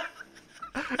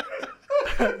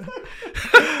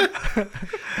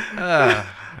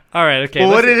 All right. Okay. Well,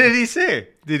 what let's- did he say?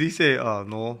 Did he say, "Oh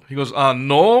no, He goes,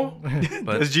 "No,"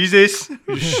 but that's Jesus"?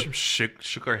 we just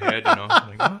shook our head,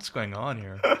 like, what's going on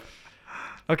here?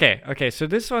 Okay. So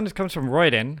this one comes from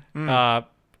Royden.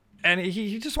 And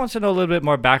he just wants to know a little bit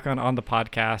more background on the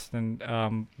podcast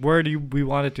and where we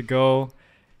want it to go.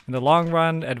 in the long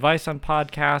run, advice on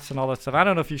podcasts and all that stuff. I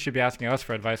don't know if you should be asking us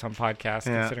for advice on podcasts,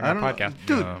 considering our podcast.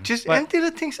 Dude, just empty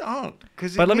the things out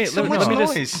because But it makes so much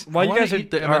noise. just while you guys are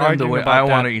the arguing the way about I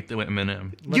want that, to eat the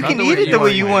M&M. You Not can the eat it the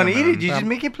way you want to eat it. M&M. You're just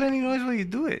making plenty noise while you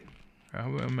do it.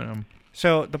 M&M.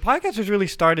 So the podcast was really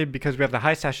started because we have the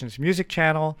High Sessions music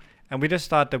channel, and we just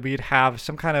thought that we'd have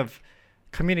some kind of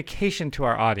communication to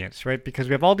our audience, right? Because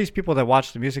we have all these people that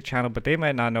watch the music channel, but they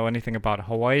might not know anything about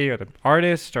Hawaii or the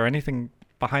artist or anything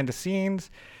behind the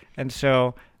scenes. And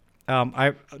so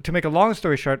I, to make a long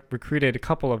story short, recruited a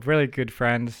couple of really good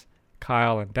friends,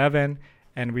 Kyle and Devon,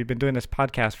 and we've been doing this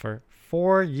podcast for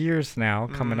 4 years now,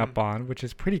 coming up on, which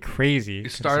is pretty crazy.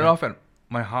 It started off at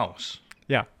my house.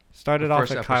 Yeah, started The off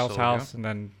first at Kyle's episode, house,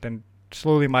 and then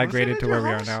slowly migrated to at where your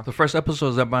we are house? now. The first episode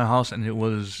was at my house, and it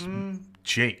was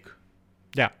Jake.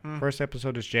 Yeah, first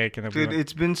episode is Jake, and then Dude,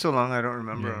 it's been so long I don't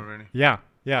remember already. yeah.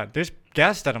 There's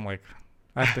guests that I'm like,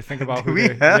 I have to think about who. We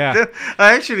they, had yeah. them.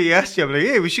 I actually asked you. I'm like,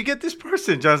 hey, we should get this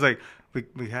person. John's like,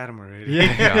 we had him already.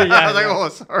 Yeah, I was like, yeah. oh,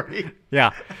 sorry.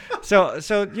 Yeah.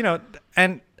 So you know,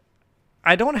 and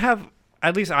I don't have,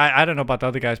 at least I don't know about the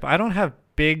other guys, but I don't have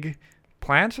big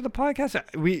plans for the podcast.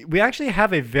 We actually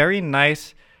have a very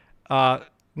nice,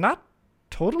 not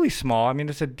totally small. I mean,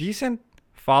 it's a decent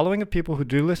following of people who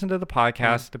do listen to the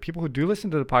podcast. The people who do listen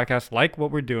to the podcast like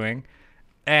what we're doing,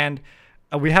 and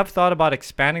we have thought about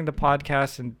expanding the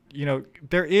podcast. And you know,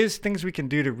 there is things we can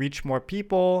do to reach more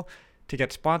people, to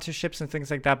get sponsorships and things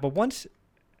like that. But once,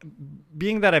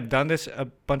 being that I've done this a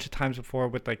bunch of times before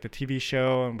with like the TV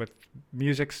show and with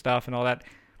music stuff and all that,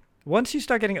 once you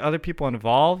start getting other people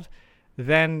involved,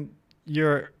 then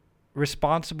you're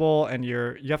responsible and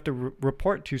you have to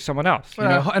report to someone else. You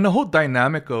know? And the whole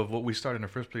dynamic of what we started in the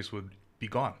first place would be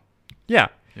gone. Yeah.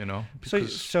 You know?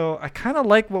 So I kind of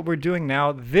like what we're doing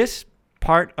now. This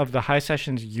part of the High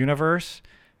Sessions universe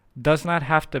does not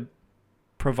have to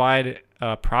provide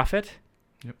a profit.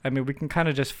 Yep. I mean, we can kind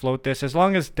of just float this as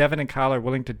long as Devon and Kyle are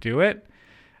willing to do it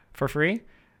for free.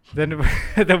 Then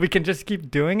then we can just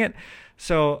keep doing it.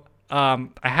 So I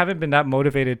haven't been that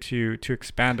motivated to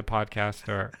expand the podcast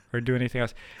or do anything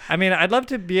else. I mean, I'd love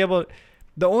to be able.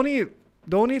 The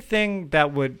only thing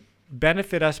that would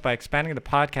benefit us by expanding the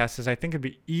podcast is I think it'd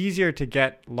be easier to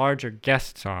get larger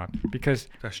guests on, because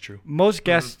that's true. most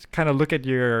guests kind of look at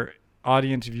your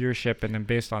audience viewership, and then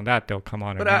based on that they'll come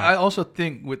on. But I also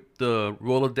think with the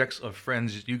Rolodex of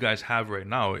friends you guys have right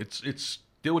now, it's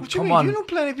they would What come you mean? on. You know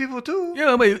plenty of people too.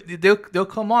 Yeah, but they'll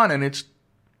come on, and it's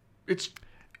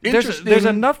interesting. there's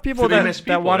enough people famous that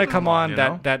people want to that come come on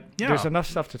on, that Yeah. there's enough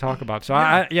stuff to talk about. So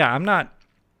I'm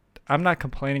not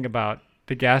complaining about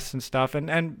the guests and stuff,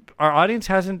 and our audience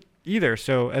hasn't either.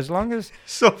 So as long as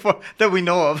So far that we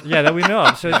know of. that we know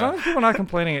of. So as long as people are not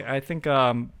complaining, I think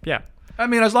yeah. I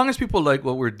mean, as long as people like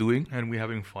what we're doing and we're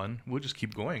having fun, we'll just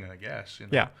keep going, I guess. You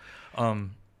know? Yeah.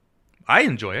 I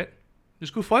enjoy it.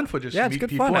 It's good fun for just Yeah, it's meet good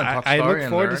people fun. and talk I story look and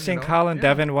forward learn, to seeing you know? Kyle and Yeah.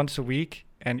 Devon once a week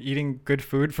and eating good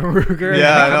food from Ruger.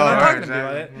 Yeah, I And know, I'm not right, gonna be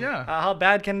about exactly. it. Yeah. How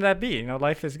bad can that be? You know,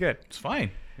 life is good. It's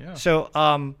fine. Yeah. So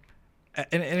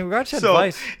in regards to So,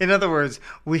 advice, in other words,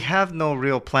 we have no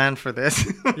real plan for this.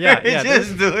 Yeah, We're yeah,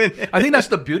 just doing it. I think that's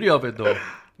the beauty of it, though.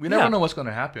 We never Yeah. know what's going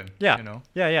to happen. Yeah. You know?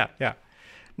 Yeah.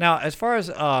 Now, as far as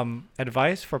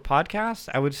advice for podcasts,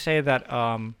 I would say that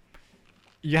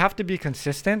you have to be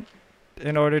consistent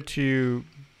in order to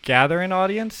gather an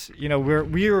audience. You know,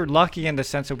 we were lucky in the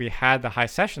sense that we had the High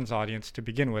Sessions audience to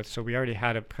begin with, so we already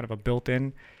had a kind of a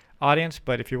built-in audience.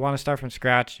 But if you want to start from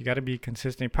scratch, you got to be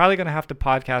consistent. You're probably going to have to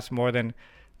podcast more than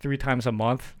 3 times a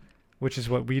month, which is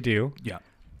what we do. Yeah.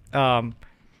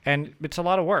 And it's a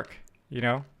lot of work, you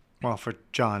know. Well, for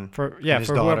John. For and his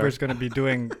daughter. whoever's going to be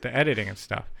doing the editing and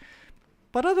stuff.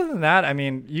 But other than that, I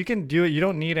mean, you can do it. You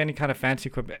don't need any kind of fancy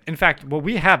equipment. In fact, what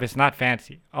we have is not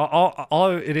fancy. All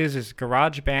it is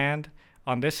GarageBand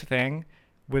on this thing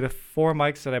with 4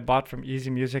 mics that I bought from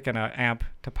Easy Music and an amp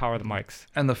to power the mics.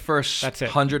 And the first That's it.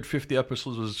 150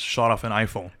 episodes was shot off an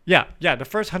iPhone. Yeah. The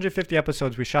first 150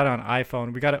 episodes we shot on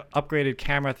iPhone. We got an upgraded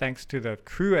camera thanks to the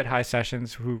crew at High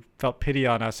Sessions who felt pity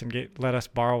on us and let us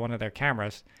borrow one of their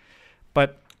cameras.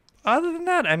 But other than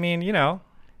that, I mean, you know.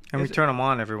 And we turn them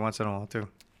on every once in a while, too.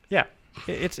 Yeah,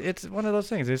 it's one of those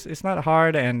things. It's not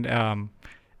hard, and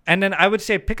then I would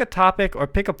say pick a topic or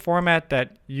pick a format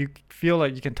that you feel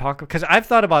like you can talk. Because I've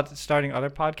thought about starting other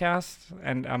podcasts,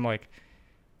 and I'm like,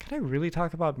 can I really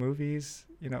talk about movies,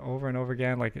 you know, over and over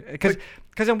again? Like, because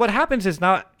then what happens is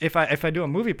now if I do a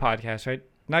movie podcast, right?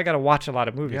 Now I got to watch a lot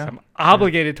of movies. Yeah. I'm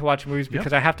obligated to watch movies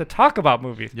because I have to talk about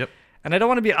movies. Yep. And I don't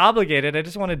want to be obligated. I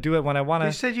just want to do it when I want to.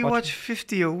 You said you watch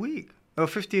 50 a week. Or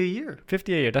 50 a year.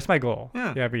 50 a year. That's my goal.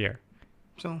 Yeah. Every year.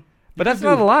 So But that's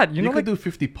not a lot. You know, could like, do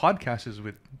 50 podcasts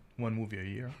with one movie a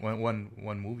year. One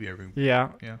movie every. Yeah.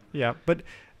 Yeah. Yeah.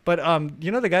 But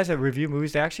you know, the guys that review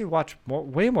movies, they actually watch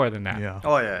way more than that. Yeah.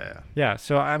 Oh yeah. Yeah.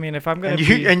 So I mean, if I'm gonna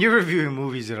And you're reviewing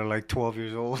movies that are like 12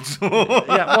 years old. So.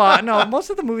 yeah. Well, no, most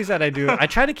of the movies that I do, I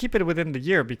try to keep it within the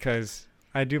year because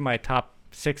I do my top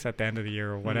 6 at the end of the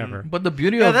year or whatever. But the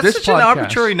beauty Yeah, of that's this such podcast, an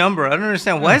arbitrary number. I don't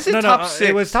understand. Why is it top 6?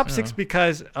 It was top 6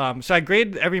 because so I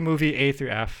grade every movie A through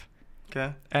F.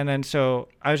 Okay. And then so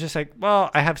I was just like,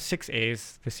 well, I have 6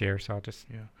 A's this year, so I'll just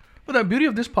Yeah. But the beauty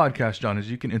of this podcast, John, is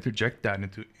you can interject that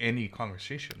into any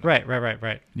conversation. Right.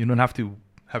 You don't have to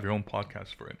have your own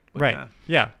podcast for it. But Right.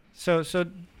 Yeah. So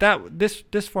that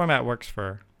this format works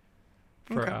for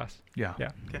Okay. us. Yeah. Yeah.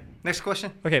 Okay. Next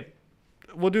question. Okay.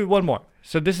 We'll do one more.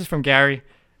 So this is from Gary,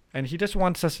 and he just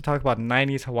wants us to talk about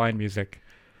 90s Hawaiian music,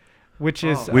 which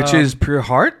is Which is Pure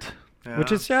Heart. Yeah.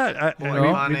 which is yeah, Hoi we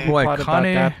Kane. thought Hoi about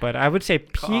Kane. that, but I would say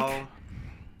Ka'au.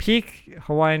 peak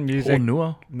Hawaiian music,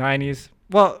 Honua. 90s.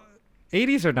 Well,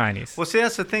 80s or 90s. Well, see,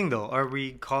 that's the thing, though. Are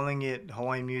we calling it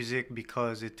Hawaiian music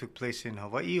because it took place in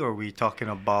Hawaii, or are we talking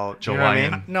about You know what I mean?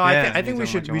 Hawaiian? No, Yeah, I think we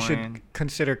you're talking should about Hawaiian.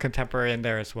 consider contemporary in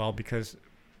there as well because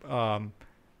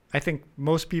I think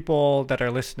most people that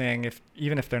are listening,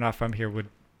 even if they're not from here, would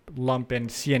lump in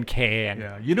CNK and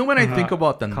Yeah. You know when I think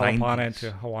about the Kalapana 90s,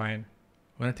 into Hawaiian.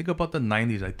 when I think about the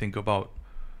 90s, I think about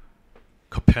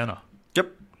Kapena.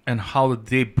 Yep. And how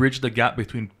they bridge the gap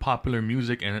between popular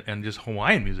music and just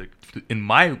Hawaiian music in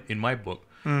my book.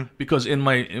 Because in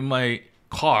my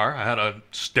car I had a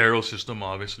stereo system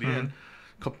obviously, and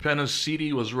Kapena's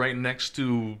CD was right next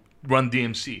to Run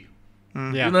DMC.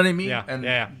 Yeah. You know what I mean? Yeah. And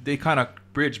yeah. they kind of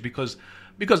bridge because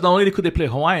not only could they play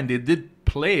Hawaiian, they did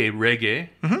play reggae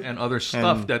and other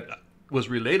stuff And- that was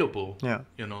relatable. Yeah.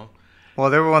 You know. Well,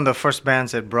 they were one of the first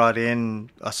bands that brought in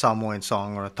a Samoan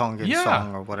song or a Tongan Yeah.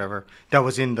 song or whatever that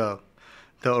was in the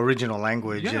original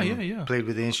language Yeah, and yeah. played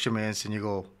with the instruments, and you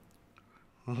go,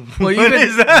 Well, what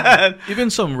is that? Even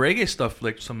some reggae stuff,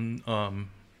 like some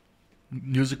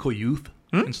musical youth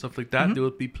and stuff like that, they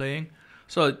would be playing.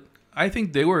 So I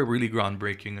think they were really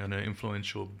groundbreaking and an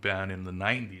influential band in the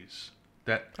 90s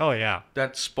Oh yeah.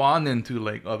 that spawned into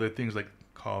like other things like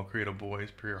Call Creative Boys,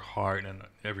 Pure Heart, and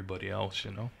everybody else,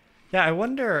 you know? Yeah, I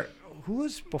wonder who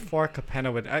was before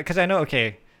Kapena with, because I know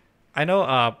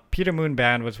Peter Moon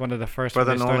Band was one of the first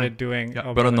Brother when they Nolan. started doing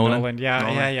Yeah, Brother Nolan. Yeah,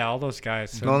 Nolan. yeah, all those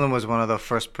guys. So. Nolan was one of the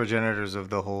first progenitors of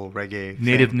the whole reggae.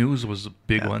 Native News was a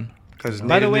big one. Because By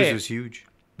the Native way- News was huge.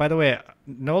 By the way,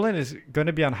 Nolan is going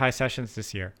to be on Hisessions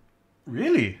this year.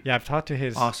 Really? Yeah, I've talked to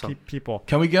his Awesome. people.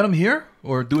 Can we get him here?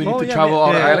 Or do we need Oh, to yeah, travel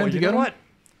man. out Yeah, island to you get know him? what?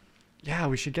 Yeah,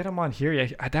 we should get him on here.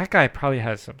 Yeah, that guy probably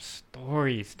has some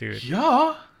stories, dude.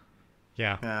 Yeah.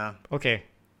 Yeah. Yeah. Okay.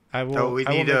 I will. So we I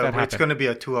will need make that it's happen. going to be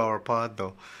a 2-hour pod,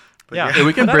 though. But Yeah. Yeah,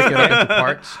 we can break it up into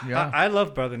parts. Yeah. I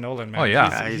love Brother Nolan, man. Oh, yeah.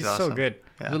 Yeah, he's he's so awesome. good.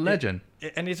 Yeah. He's a legend.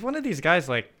 And he's one of these guys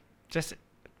like just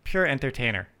pure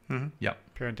entertainer. Yeah.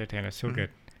 Pure entertainer, so good.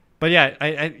 But yeah,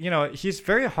 I he's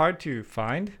very hard to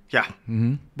find. Yeah.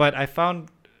 Mm-hmm. But I found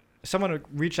someone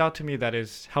reached out to me that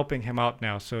is helping him out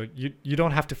now. So you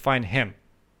don't have to find him,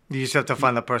 You just have to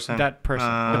find the person. that person.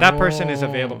 But that person is Oh.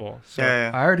 available. So.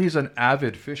 yeah. I heard he's an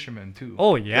avid fisherman too.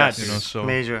 Oh yeah, Yes. dude. You know, so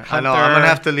Major. I Hunter, know. I'm going to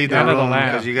have to leave the down to the room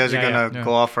land. because you guys are Yeah, going to yeah.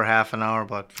 go off for half an hour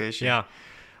about fishing. Yeah.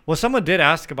 Well, someone did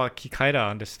ask about Kikaida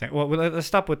on this thing. Well, let's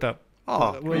stop with the.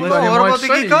 Oh, Well, what let's- about the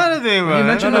Kikana thing, man? You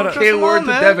mentioned No, the no, K Come word on, to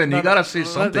man. Devon. You No, gotta say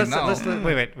something now.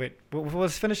 Wait.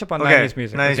 Let's finish up on Okay. 90s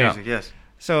music. 90s Okay. music, yes.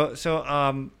 So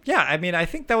yeah, I mean, I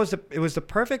think it was the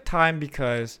perfect time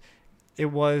because it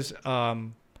was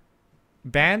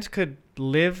bands could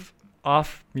live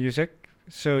off music.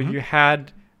 So you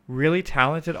had really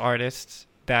talented artists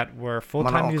that were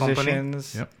full-time Mana'o Company.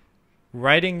 musicians, Yep.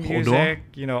 writing Hodo. music,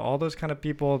 all those kind of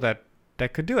people that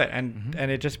could do it, and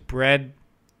it just bred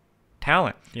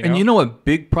talent. And you know what?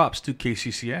 Big props to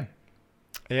KCCN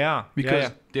yeah, because yeah.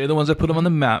 they're the ones that put them on the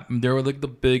map. They were like the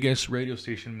biggest radio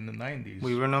station in the 90s.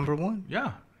 We were number one. Yeah,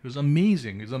 it was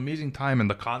amazing. It was an amazing time, and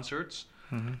the concerts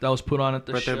that was put on at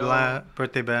the Birthday, show.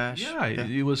 birthday bash. Yeah,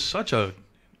 it was such a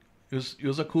it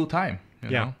was a cool time. You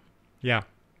Yeah. know? Yeah,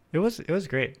 it was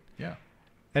great. Yeah.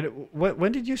 And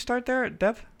when did you start there,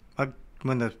 Dev?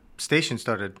 When the station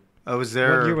started, I was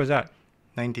there. What year was that?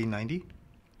 1990.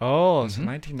 Oh, so They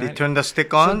 1990. turned the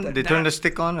stick on. th- they turned that- the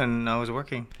stick on, and I was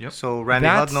working. Yep. So Randy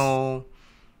That's- Hudno,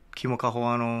 Kimo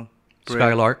Kahuano,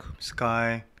 Skylark.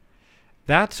 Sky,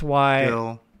 That's why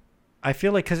Bill. I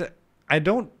feel like because I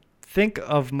don't think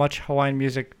of much Hawaiian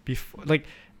music before. Like,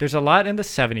 there's a lot in the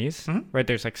 70s, right?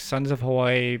 There's like Sons of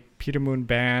Hawaii, Peter Moon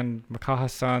Band, Makaha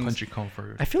Sons. Country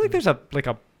Comfort. I feel like there's a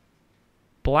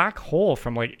black hole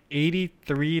from like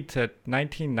 83 to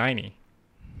 1990.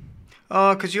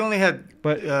 Because you only had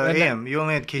But AM. You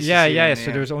only had KCC. yeah. and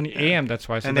So there was only Yeah. AM. That's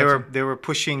why. So And they were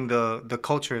pushing the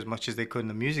culture as much as they could and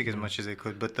the music as much as they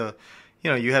could. But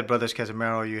you had Brothers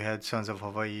Casimiro, you had Sons of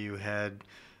Hawaii, you had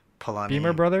Palani.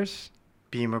 Beamer Brothers.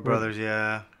 Beamer Brothers,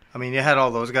 yeah. I mean, you had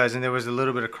all those guys, and there was a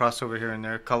little bit of crossover here and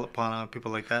there, Kalapana,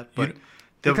 people like that. But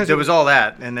there was all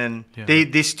that, and then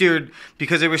they steered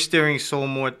because they were steering so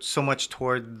much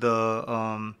toward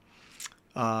the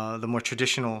more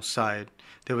traditional side.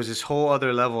 There was this whole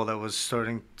other level that was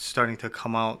starting to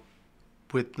come out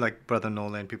with like Brother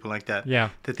Nola and people like that. Yeah.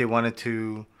 That they wanted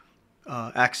to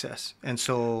access, and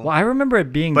so. Well, I remember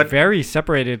it being very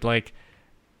separated. Like,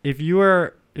 if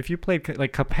you played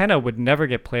like Capena would never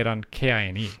get played on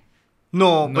KINE.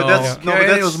 No, but that's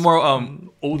it was more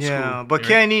old school. Yeah, but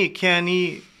right?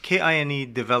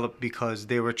 KINE developed because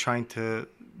they were trying to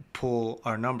pull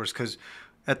our numbers. Because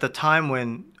at the time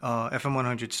when FM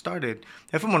 100 started,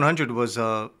 FM 100 was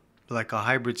like a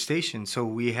hybrid station. So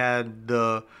we had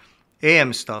the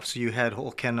AM stuff. So you had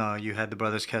Ho'okena, you had the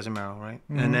Brothers Casimiro, right?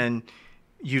 Mm-hmm. And then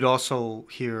you'd also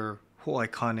hear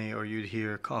Ho'aikane, or you'd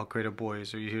hear Ka'au Creative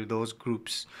Boys, or you hear those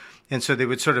groups. And so they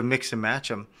would sort of mix and match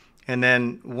them. And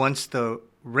then once the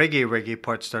reggae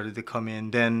part started to come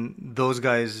in, then those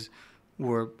guys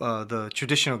were the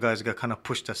traditional guys got kind of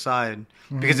pushed aside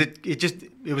because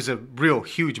it was a real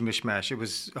huge mishmash. It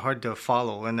was hard to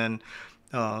follow. And then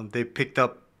they picked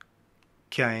up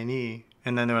KINE,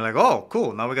 and then they were like, "Oh,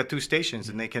 cool! Now we got two stations,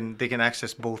 and they can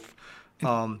access both."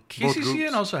 Both KCCN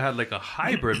groups. also had like a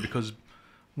hybrid because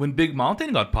when Big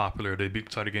Mountain got popular, they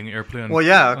started getting airplay on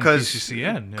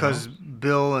KCCN. Because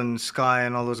Bill and Sky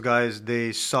and all those guys,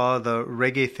 they saw the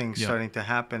reggae thing starting to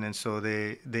happen, and so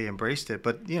they embraced it.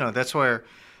 But that's where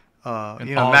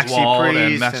Maxi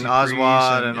Priest and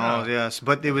Oswald and all yes.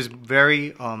 But it was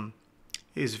very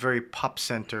pop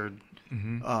centered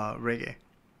reggae,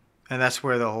 and that's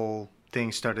where the whole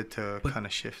thing started to kind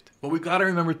of shift. What we gotta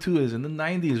remember too is in the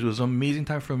 '90s was an amazing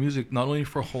time for music, not only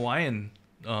for Hawaiian.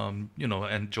 And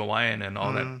Jawaiian and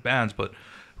all that bands, but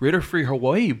Radio Free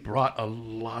Hawaii brought a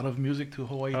lot of music to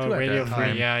Hawaii too. Radio at that Free,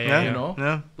 time.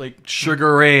 yeah. Like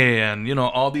Sugar Ray and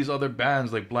all these other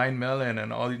bands like Blind Melon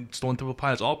and all the Stone Temple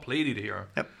Pilots all played it here.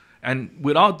 Yep. And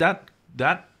without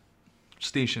that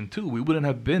station too, we wouldn't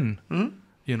have been. And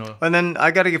then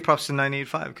I got to give props to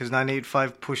 985 because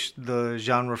 985 pushed the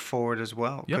genre forward as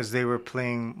well because they were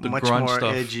playing the much grunge more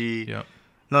stuff. edgy. Yeah.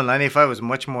 No, 985 was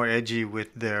much more edgy with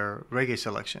their reggae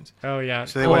selections. Oh, yeah.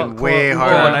 So they went way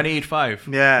harder. 985.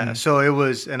 Yeah, so it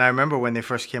was, and I remember when they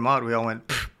first came out, we all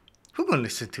went, who's going to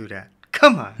listen to that?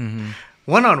 Come on.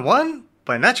 One on One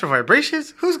by Natural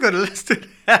Vibrations? Who's going to listen to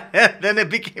that? Then it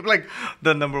became like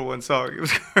the number one song. It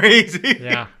was crazy.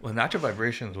 Yeah. Well, Natural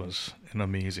Vibrations was an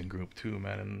amazing group too,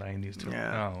 man, in the 90s too.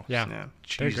 Yeah. Oh, Yeah. They're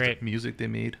Jeez, great. the music they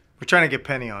made. We're trying to get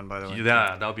Penny on, by the way.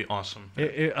 Yeah, that would be awesome.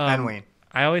 And Wayne.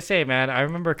 I always say, man, I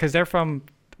remember because they're from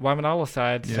Waimanalo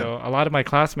side, so a lot of my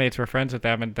classmates were friends with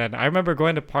them, and then I remember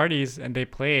going to parties and they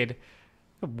played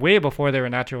way before they were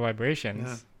Natural Vibrations.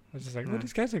 Yeah. I was just like, well,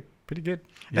 these guys are pretty good.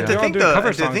 And They're all doing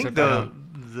cover songs with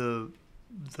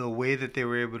the way that they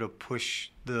were able to push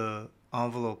the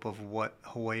envelope of what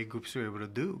Hawaii groups were able to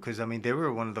do, because I mean they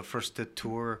were one of the first to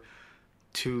tour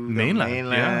to the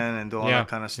mainland and do all that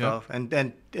kind of stuff,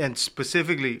 and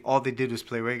specifically all they did was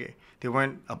play reggae. They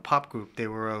weren't a pop group; they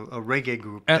were a reggae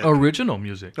group. And original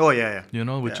music. Oh yeah.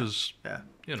 Which is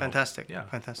fantastic. Yeah,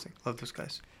 fantastic. Love those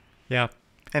guys. Yeah.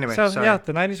 Anyway, so sorry. yeah,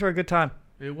 the '90s were a good time.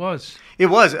 It was. It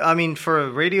was. I mean,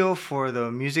 for radio, for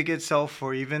the music itself,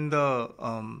 for even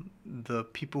the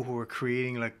people who were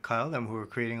creating, like Kyle, them who were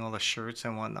creating all the shirts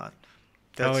and whatnot.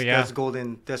 That's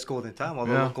golden. That's golden time. All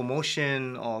the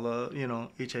locomotion, all the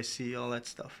HIC, all that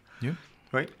stuff. Yeah.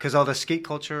 Right, because all the skate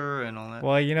culture and all that.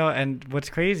 Well, and what's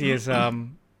crazy is I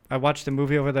watched a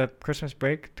movie over the Christmas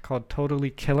break called Totally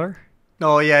Killer.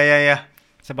 Oh yeah.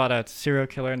 It's about a serial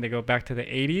killer, and they go back to the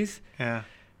 '80s. Yeah.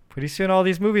 Pretty soon, all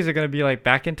these movies are going to be like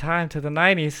back in time to the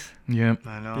 '90s. Yeah.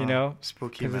 I know.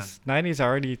 Spooky, man. Because '90s are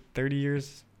already 30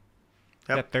 years.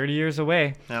 Yep. Yeah, 30 years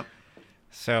away. Yep.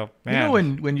 So man,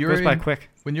 when you're goes by quick.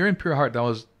 When you're in Pure Heart, that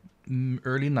was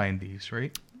early '90s,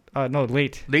 right? No,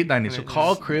 late '90s. So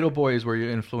Call Cradle Boys were your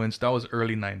influence. That was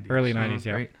early '90s. Early '90s,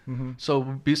 yeah. Right. Mm-hmm. So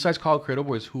besides Call Cradle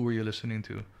Boys, who were you listening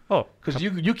to? Oh, because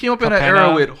you came up in an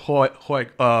era with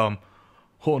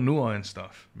Honua and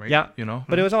stuff, right? Yeah.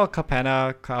 But it was all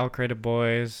Kapena, Ka'au Creative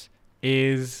Boys,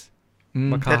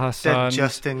 Makaha-san,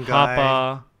 Justin guy.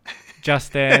 Papa.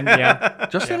 Justin, yeah,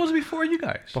 Justin was before you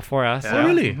guys. before us. Yeah. Oh,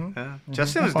 really? Mhm. Yeah.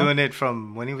 Justin was doing it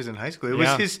from when he was in high school. It was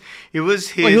Yeah. his. It was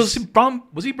his. Wait,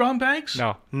 was he brown bags?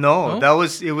 No. No, No?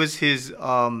 it was his.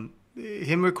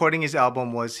 Him recording his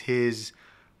album was his.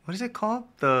 What is it called?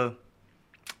 The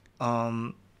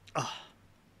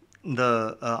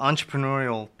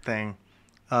entrepreneurial thing,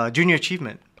 Junior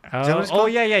Achievement. Is that what it's Oh,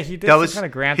 called? yeah, he did That some was kind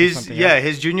of grant or his. something. Yeah,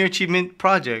 his Junior Achievement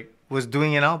project was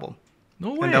doing an album,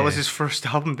 No way. and that was his first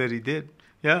album that he did.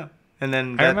 Yeah, and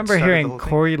then I that remember started the hearing whole thing.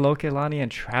 Corey Lokelani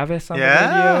and Travis on Yeah,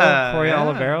 the radio. Corey yeah.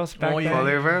 Oliveros back Oh, then. yeah.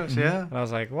 Pauly Rivers, yeah. And I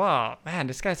was like, wow, man,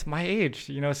 this guy's my age,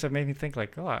 So it made me think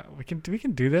like, oh, we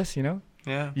can do this, Yeah.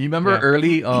 You remember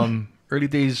Yeah. early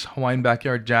days Hawaiian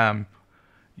Backyard Jam?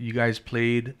 You guys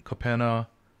played Kapena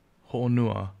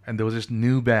Ho'onua, and there was this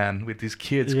new band with these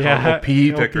kids called OP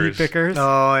Pickers. Pickers.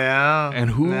 Oh yeah.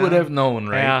 And who Yeah. would have known,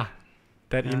 right? Yeah.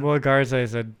 That Yeah. Imua Garza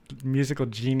is a musical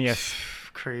genius.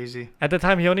 Crazy. At the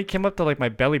time, he only came up to like my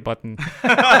belly button. He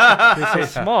was so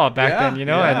small back Yeah, then, And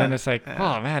yeah. then it's like,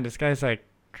 Yeah. oh man, this guy's like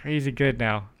crazy good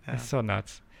now. Yeah. It's so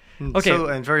nuts. Mm, Okay. So,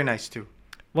 and very nice too.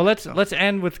 Well, let's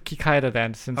end with Kikaida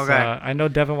then, since Okay. I know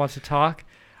Devon wants to talk.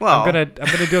 Well, I'm gonna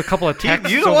do a couple of texts.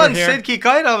 you the over one here. said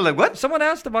Kikaida. I'm like, what? Someone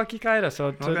asked about Kikaida,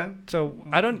 so Okay.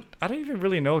 I don't even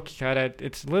really know Kikaida.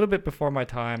 It's a little bit before my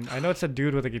time. I know it's a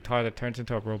dude with a guitar that turns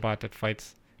into a robot that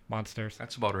fights monsters.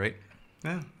 That's about right.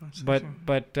 Yeah. that's But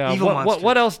awesome. Evil what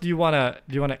monsters. else do you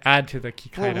wanna add to the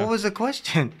Kikaida? What was the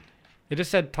question? It just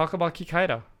said talk about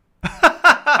Kikaida.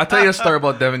 I'll tell you a story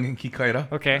about Devon and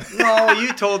Kikaida. Okay. No,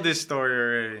 you told this story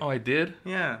already. Oh, I did?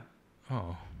 Yeah.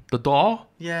 Oh. The doll?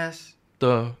 Yes.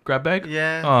 The grab bag?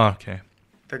 Yeah. Oh, okay.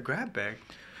 The grab bag.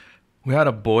 We had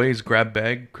a boys grab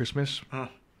bag Christmas,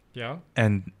 Yeah.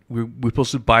 and we're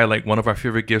supposed to buy like one of our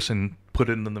favorite gifts and put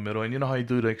it in the middle. And you know how you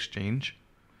do the exchange?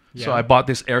 Yeah. So I bought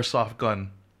this airsoft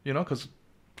gun, because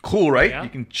cool, right? Yeah. You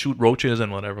can shoot roaches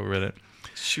and whatever with it.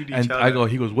 Shoot each And other.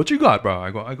 he goes, what you got, bro?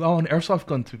 I go, an airsoft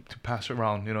gun to pass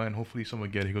around, and hopefully someone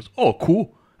get it. He goes, oh,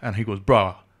 cool. And he goes,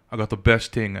 bro, I got the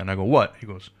best thing. And I go, what? He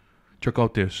goes, check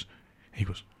out this. He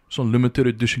goes, it's a limited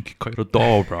edition Kikaida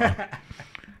doll, bro.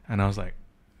 And I was like,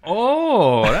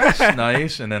 oh, that's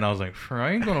nice. And then I was like,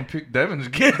 I ain't going to pick Devon's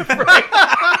gift, right?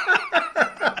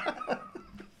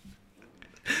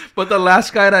 But the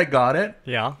last guy that got it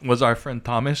Yeah. was our friend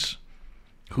Thomas,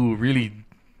 who really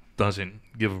doesn't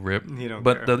give a rip. He don't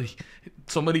But care.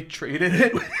 somebody traded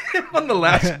it with him on the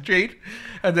last trade,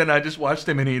 and then I just watched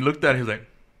him, and he looked at it, he was like,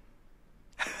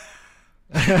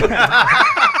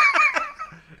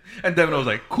 and Devin was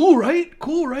like, cool, right?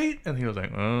 And he was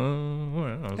like,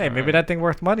 oh. Hey, maybe that thing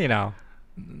worth money now.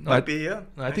 Might be, yeah.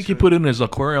 I think he put it in his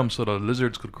aquarium so the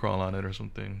lizards could crawl on it or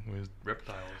something with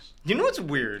reptiles. You know what's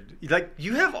weird? Like,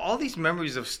 you have all these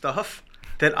memories of stuff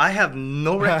that I have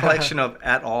no recollection of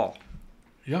at all.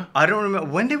 Yeah. I don't remember.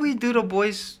 When did we do the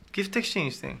boys gift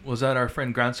exchange thing? Was at our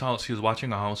friend Grant's house. He was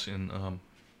watching a house in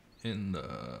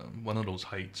one of those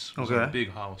heights. It was a Okay.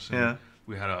 big house. And Yeah.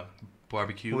 we had a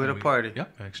barbecue. We had and a party. Yeah,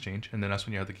 an exchange. And then that's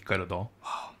when you had the Kikaida doll.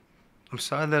 I'm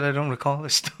sorry that I don't recall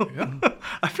this stuff. Yeah.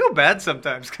 I feel bad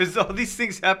sometimes because all these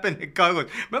things happen in Congo.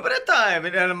 Remember that time?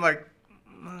 And I'm like,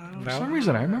 For some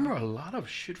reason, I remember a lot of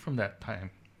shit from that time.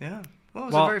 yeah. Well, it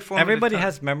was a very formative everybody time.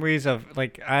 has memories of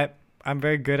like I'm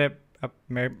very good at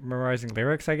memorizing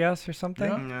lyrics, I guess, or something.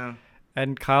 Yeah. Yeah.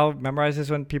 And Kyle memorizes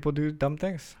when people do dumb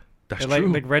things. That's It true.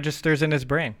 like registers in his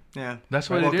brain. Yeah. That's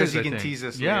what Well, it 'cause is. he I can think. tease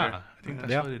us Yeah, later. I think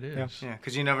that's Yeah. what it is. Yeah. Yeah,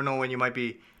 because you never know when you might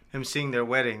be emceeing their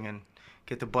wedding and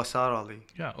get to bust out all the.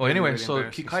 Yeah. Oh, anyway, really so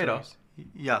embarrassing Kikaida. stories.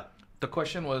 Yeah. The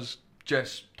question was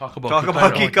just talk about Talk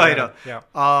about Kikaida. Yeah.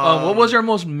 What was your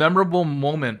most memorable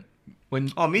moment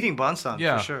when? Oh, meeting Bonsan,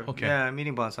 Yeah, for sure. okay. Yeah,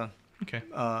 meeting Bonsan. Okay.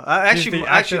 Actually, the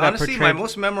actor that honestly, my portrayed-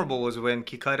 most memorable was when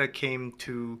Kikaida came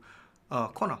to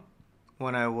Kona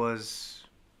when I was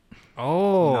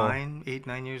Oh.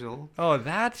 9 years old. Oh,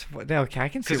 that's okay. I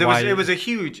can see Because why. it was a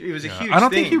huge Yeah. I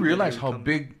don't think he realized how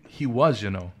big he was.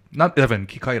 Not Devon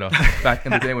Kikaida back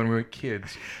in the day when we were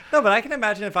kids. No, but I can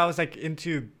imagine if I was like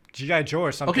into GI Joe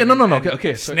or something. Okay, no, and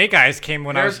okay. So Snake Eyes came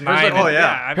when I was here's 9. a- oh,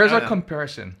 yeah. here's I- a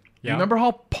comparison. Yeah. You remember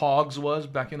how Pogs was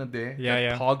back in the day? Yeah, That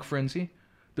yeah. Pog frenzy.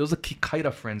 There was a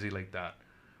Kikaida frenzy like that,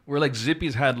 where like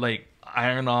Zippies had like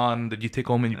iron on that you take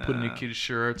home and you put in your kids'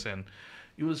 shirts, and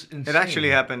it was insane. It actually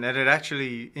happened, and it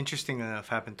actually, interesting enough,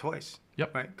 happened twice.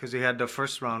 Yep. Right? Because we had the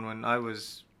first round when I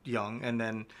was young, and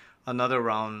then another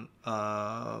round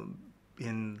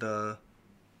in the,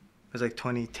 it was like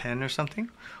 2010 or something,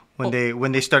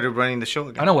 when they started running the show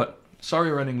again. I know what. Sorry,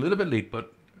 we're running a little bit late,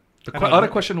 but the other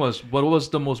question was, what was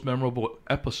the most memorable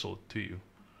episode to you?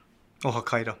 Oh,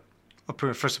 Hokkaido.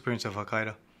 First appearance of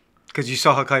Hokkaido. Because you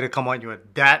saw Hokkaido come on, you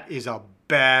went, that is a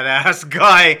badass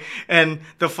guy. And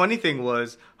the funny thing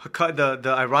was,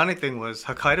 the ironic thing was,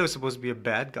 Hokkaido was supposed to be a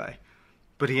bad guy.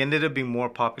 But he ended up being more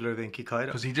popular than Kikaido.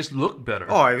 Because he just looked better.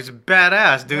 Oh, he was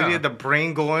badass, dude. Yeah. He had the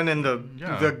brain going and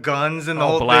the guns and the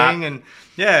All whole black. thing. And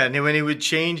yeah, and then when he would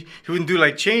change, he wouldn't do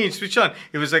like change, switch on.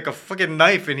 It was like a fucking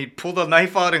knife, and he'd pull the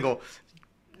knife out and go,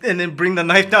 and then bring the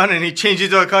knife down, and he'd change it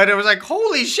to a Kikaido. I was like,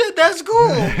 holy shit, that's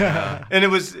cool. And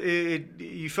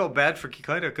you felt bad for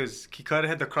Kikaido because Kikaido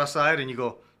had the cross-eyed, and you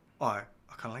go, oh, I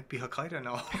kind of like be Hokkaido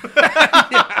now.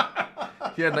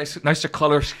 Yeah, nicer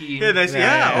color scheme. Yeah, nice.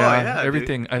 Yeah, oh yeah,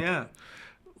 everything. dude. Yeah.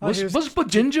 Was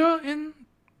Bajinja in?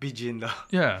 Bijinda.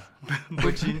 Yeah.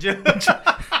 Bijinja.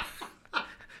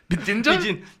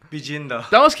 Bajinja? Bijinda.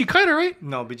 That was Kikaido, right?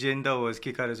 No, Bijinda was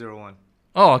Kikaido 01.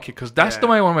 Oh, okay, because that's Yeah.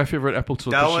 one of my favorite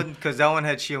episodes. That one, because that one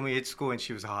had Shiomi Itsuko and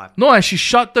she was hot. No, and she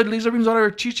shot the laser beams out of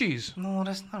her chichis. No,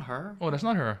 that's not her. Oh, that's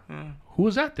not her. Yeah. Who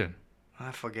was that then?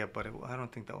 I forget, but I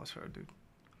don't think that was her, dude.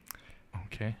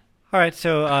 Okay. All right,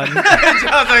 so I was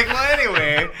like, well,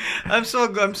 anyway, I'm so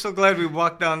glad we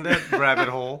walked down that rabbit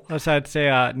hole. so I'd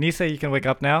say, Nisa, you can wake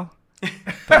up now. The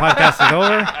podcast is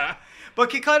over. But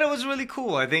Kikaido was really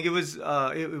cool. I think it was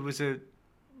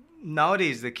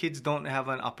nowadays the kids don't have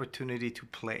an opportunity to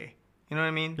play. You know what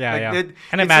I mean? Yeah, like, yeah.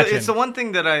 And imagine. It's the one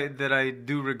thing that I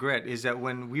do regret is that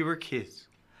when we were kids,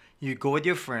 you go with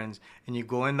your friends and you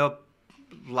go in the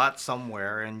lot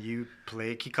somewhere and you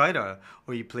play Kikaido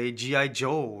or you play G.I.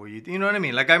 Joe or you know what I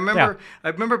mean? Like I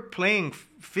remember playing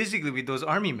physically with those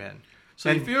army men. So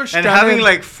and, if you're and having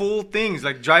like full things,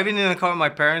 like driving in a car with my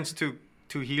parents to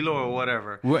Hilo or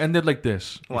whatever. We'll end it like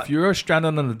this. What? If you're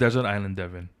stranded on a desert island,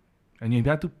 Devon, and you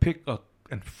had to pick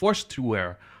and forced to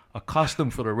wear a costume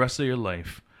for the rest of your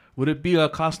life, would it be a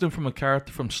costume from a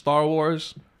character from Star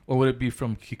Wars or would it be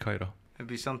from Kikaido? It'd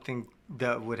be something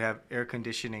that would have air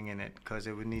conditioning in it because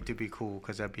it would need to be cool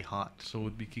because that'd be hot. So it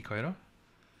would be Kikaido?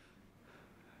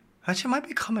 Actually, it might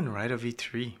be Kamen Rider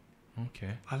V3.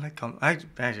 Okay. I like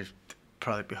I just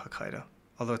probably be Hokkaido.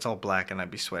 Although it's all black and I'd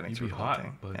be sweating You'd through be the whole hot,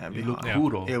 thing. but Yeah, it'd you be look hot. cool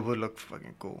though. It would look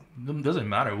fucking cool. It doesn't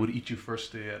matter. It would eat you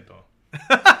first day yet though.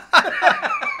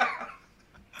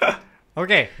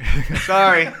 Okay.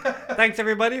 Sorry. Thanks,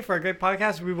 everybody, for a great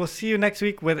podcast. We will see you next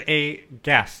week with a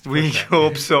guest. We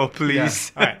hope so,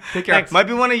 please. All right. Take care. Thanks. Might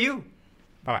be one of you.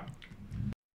 Bye-bye.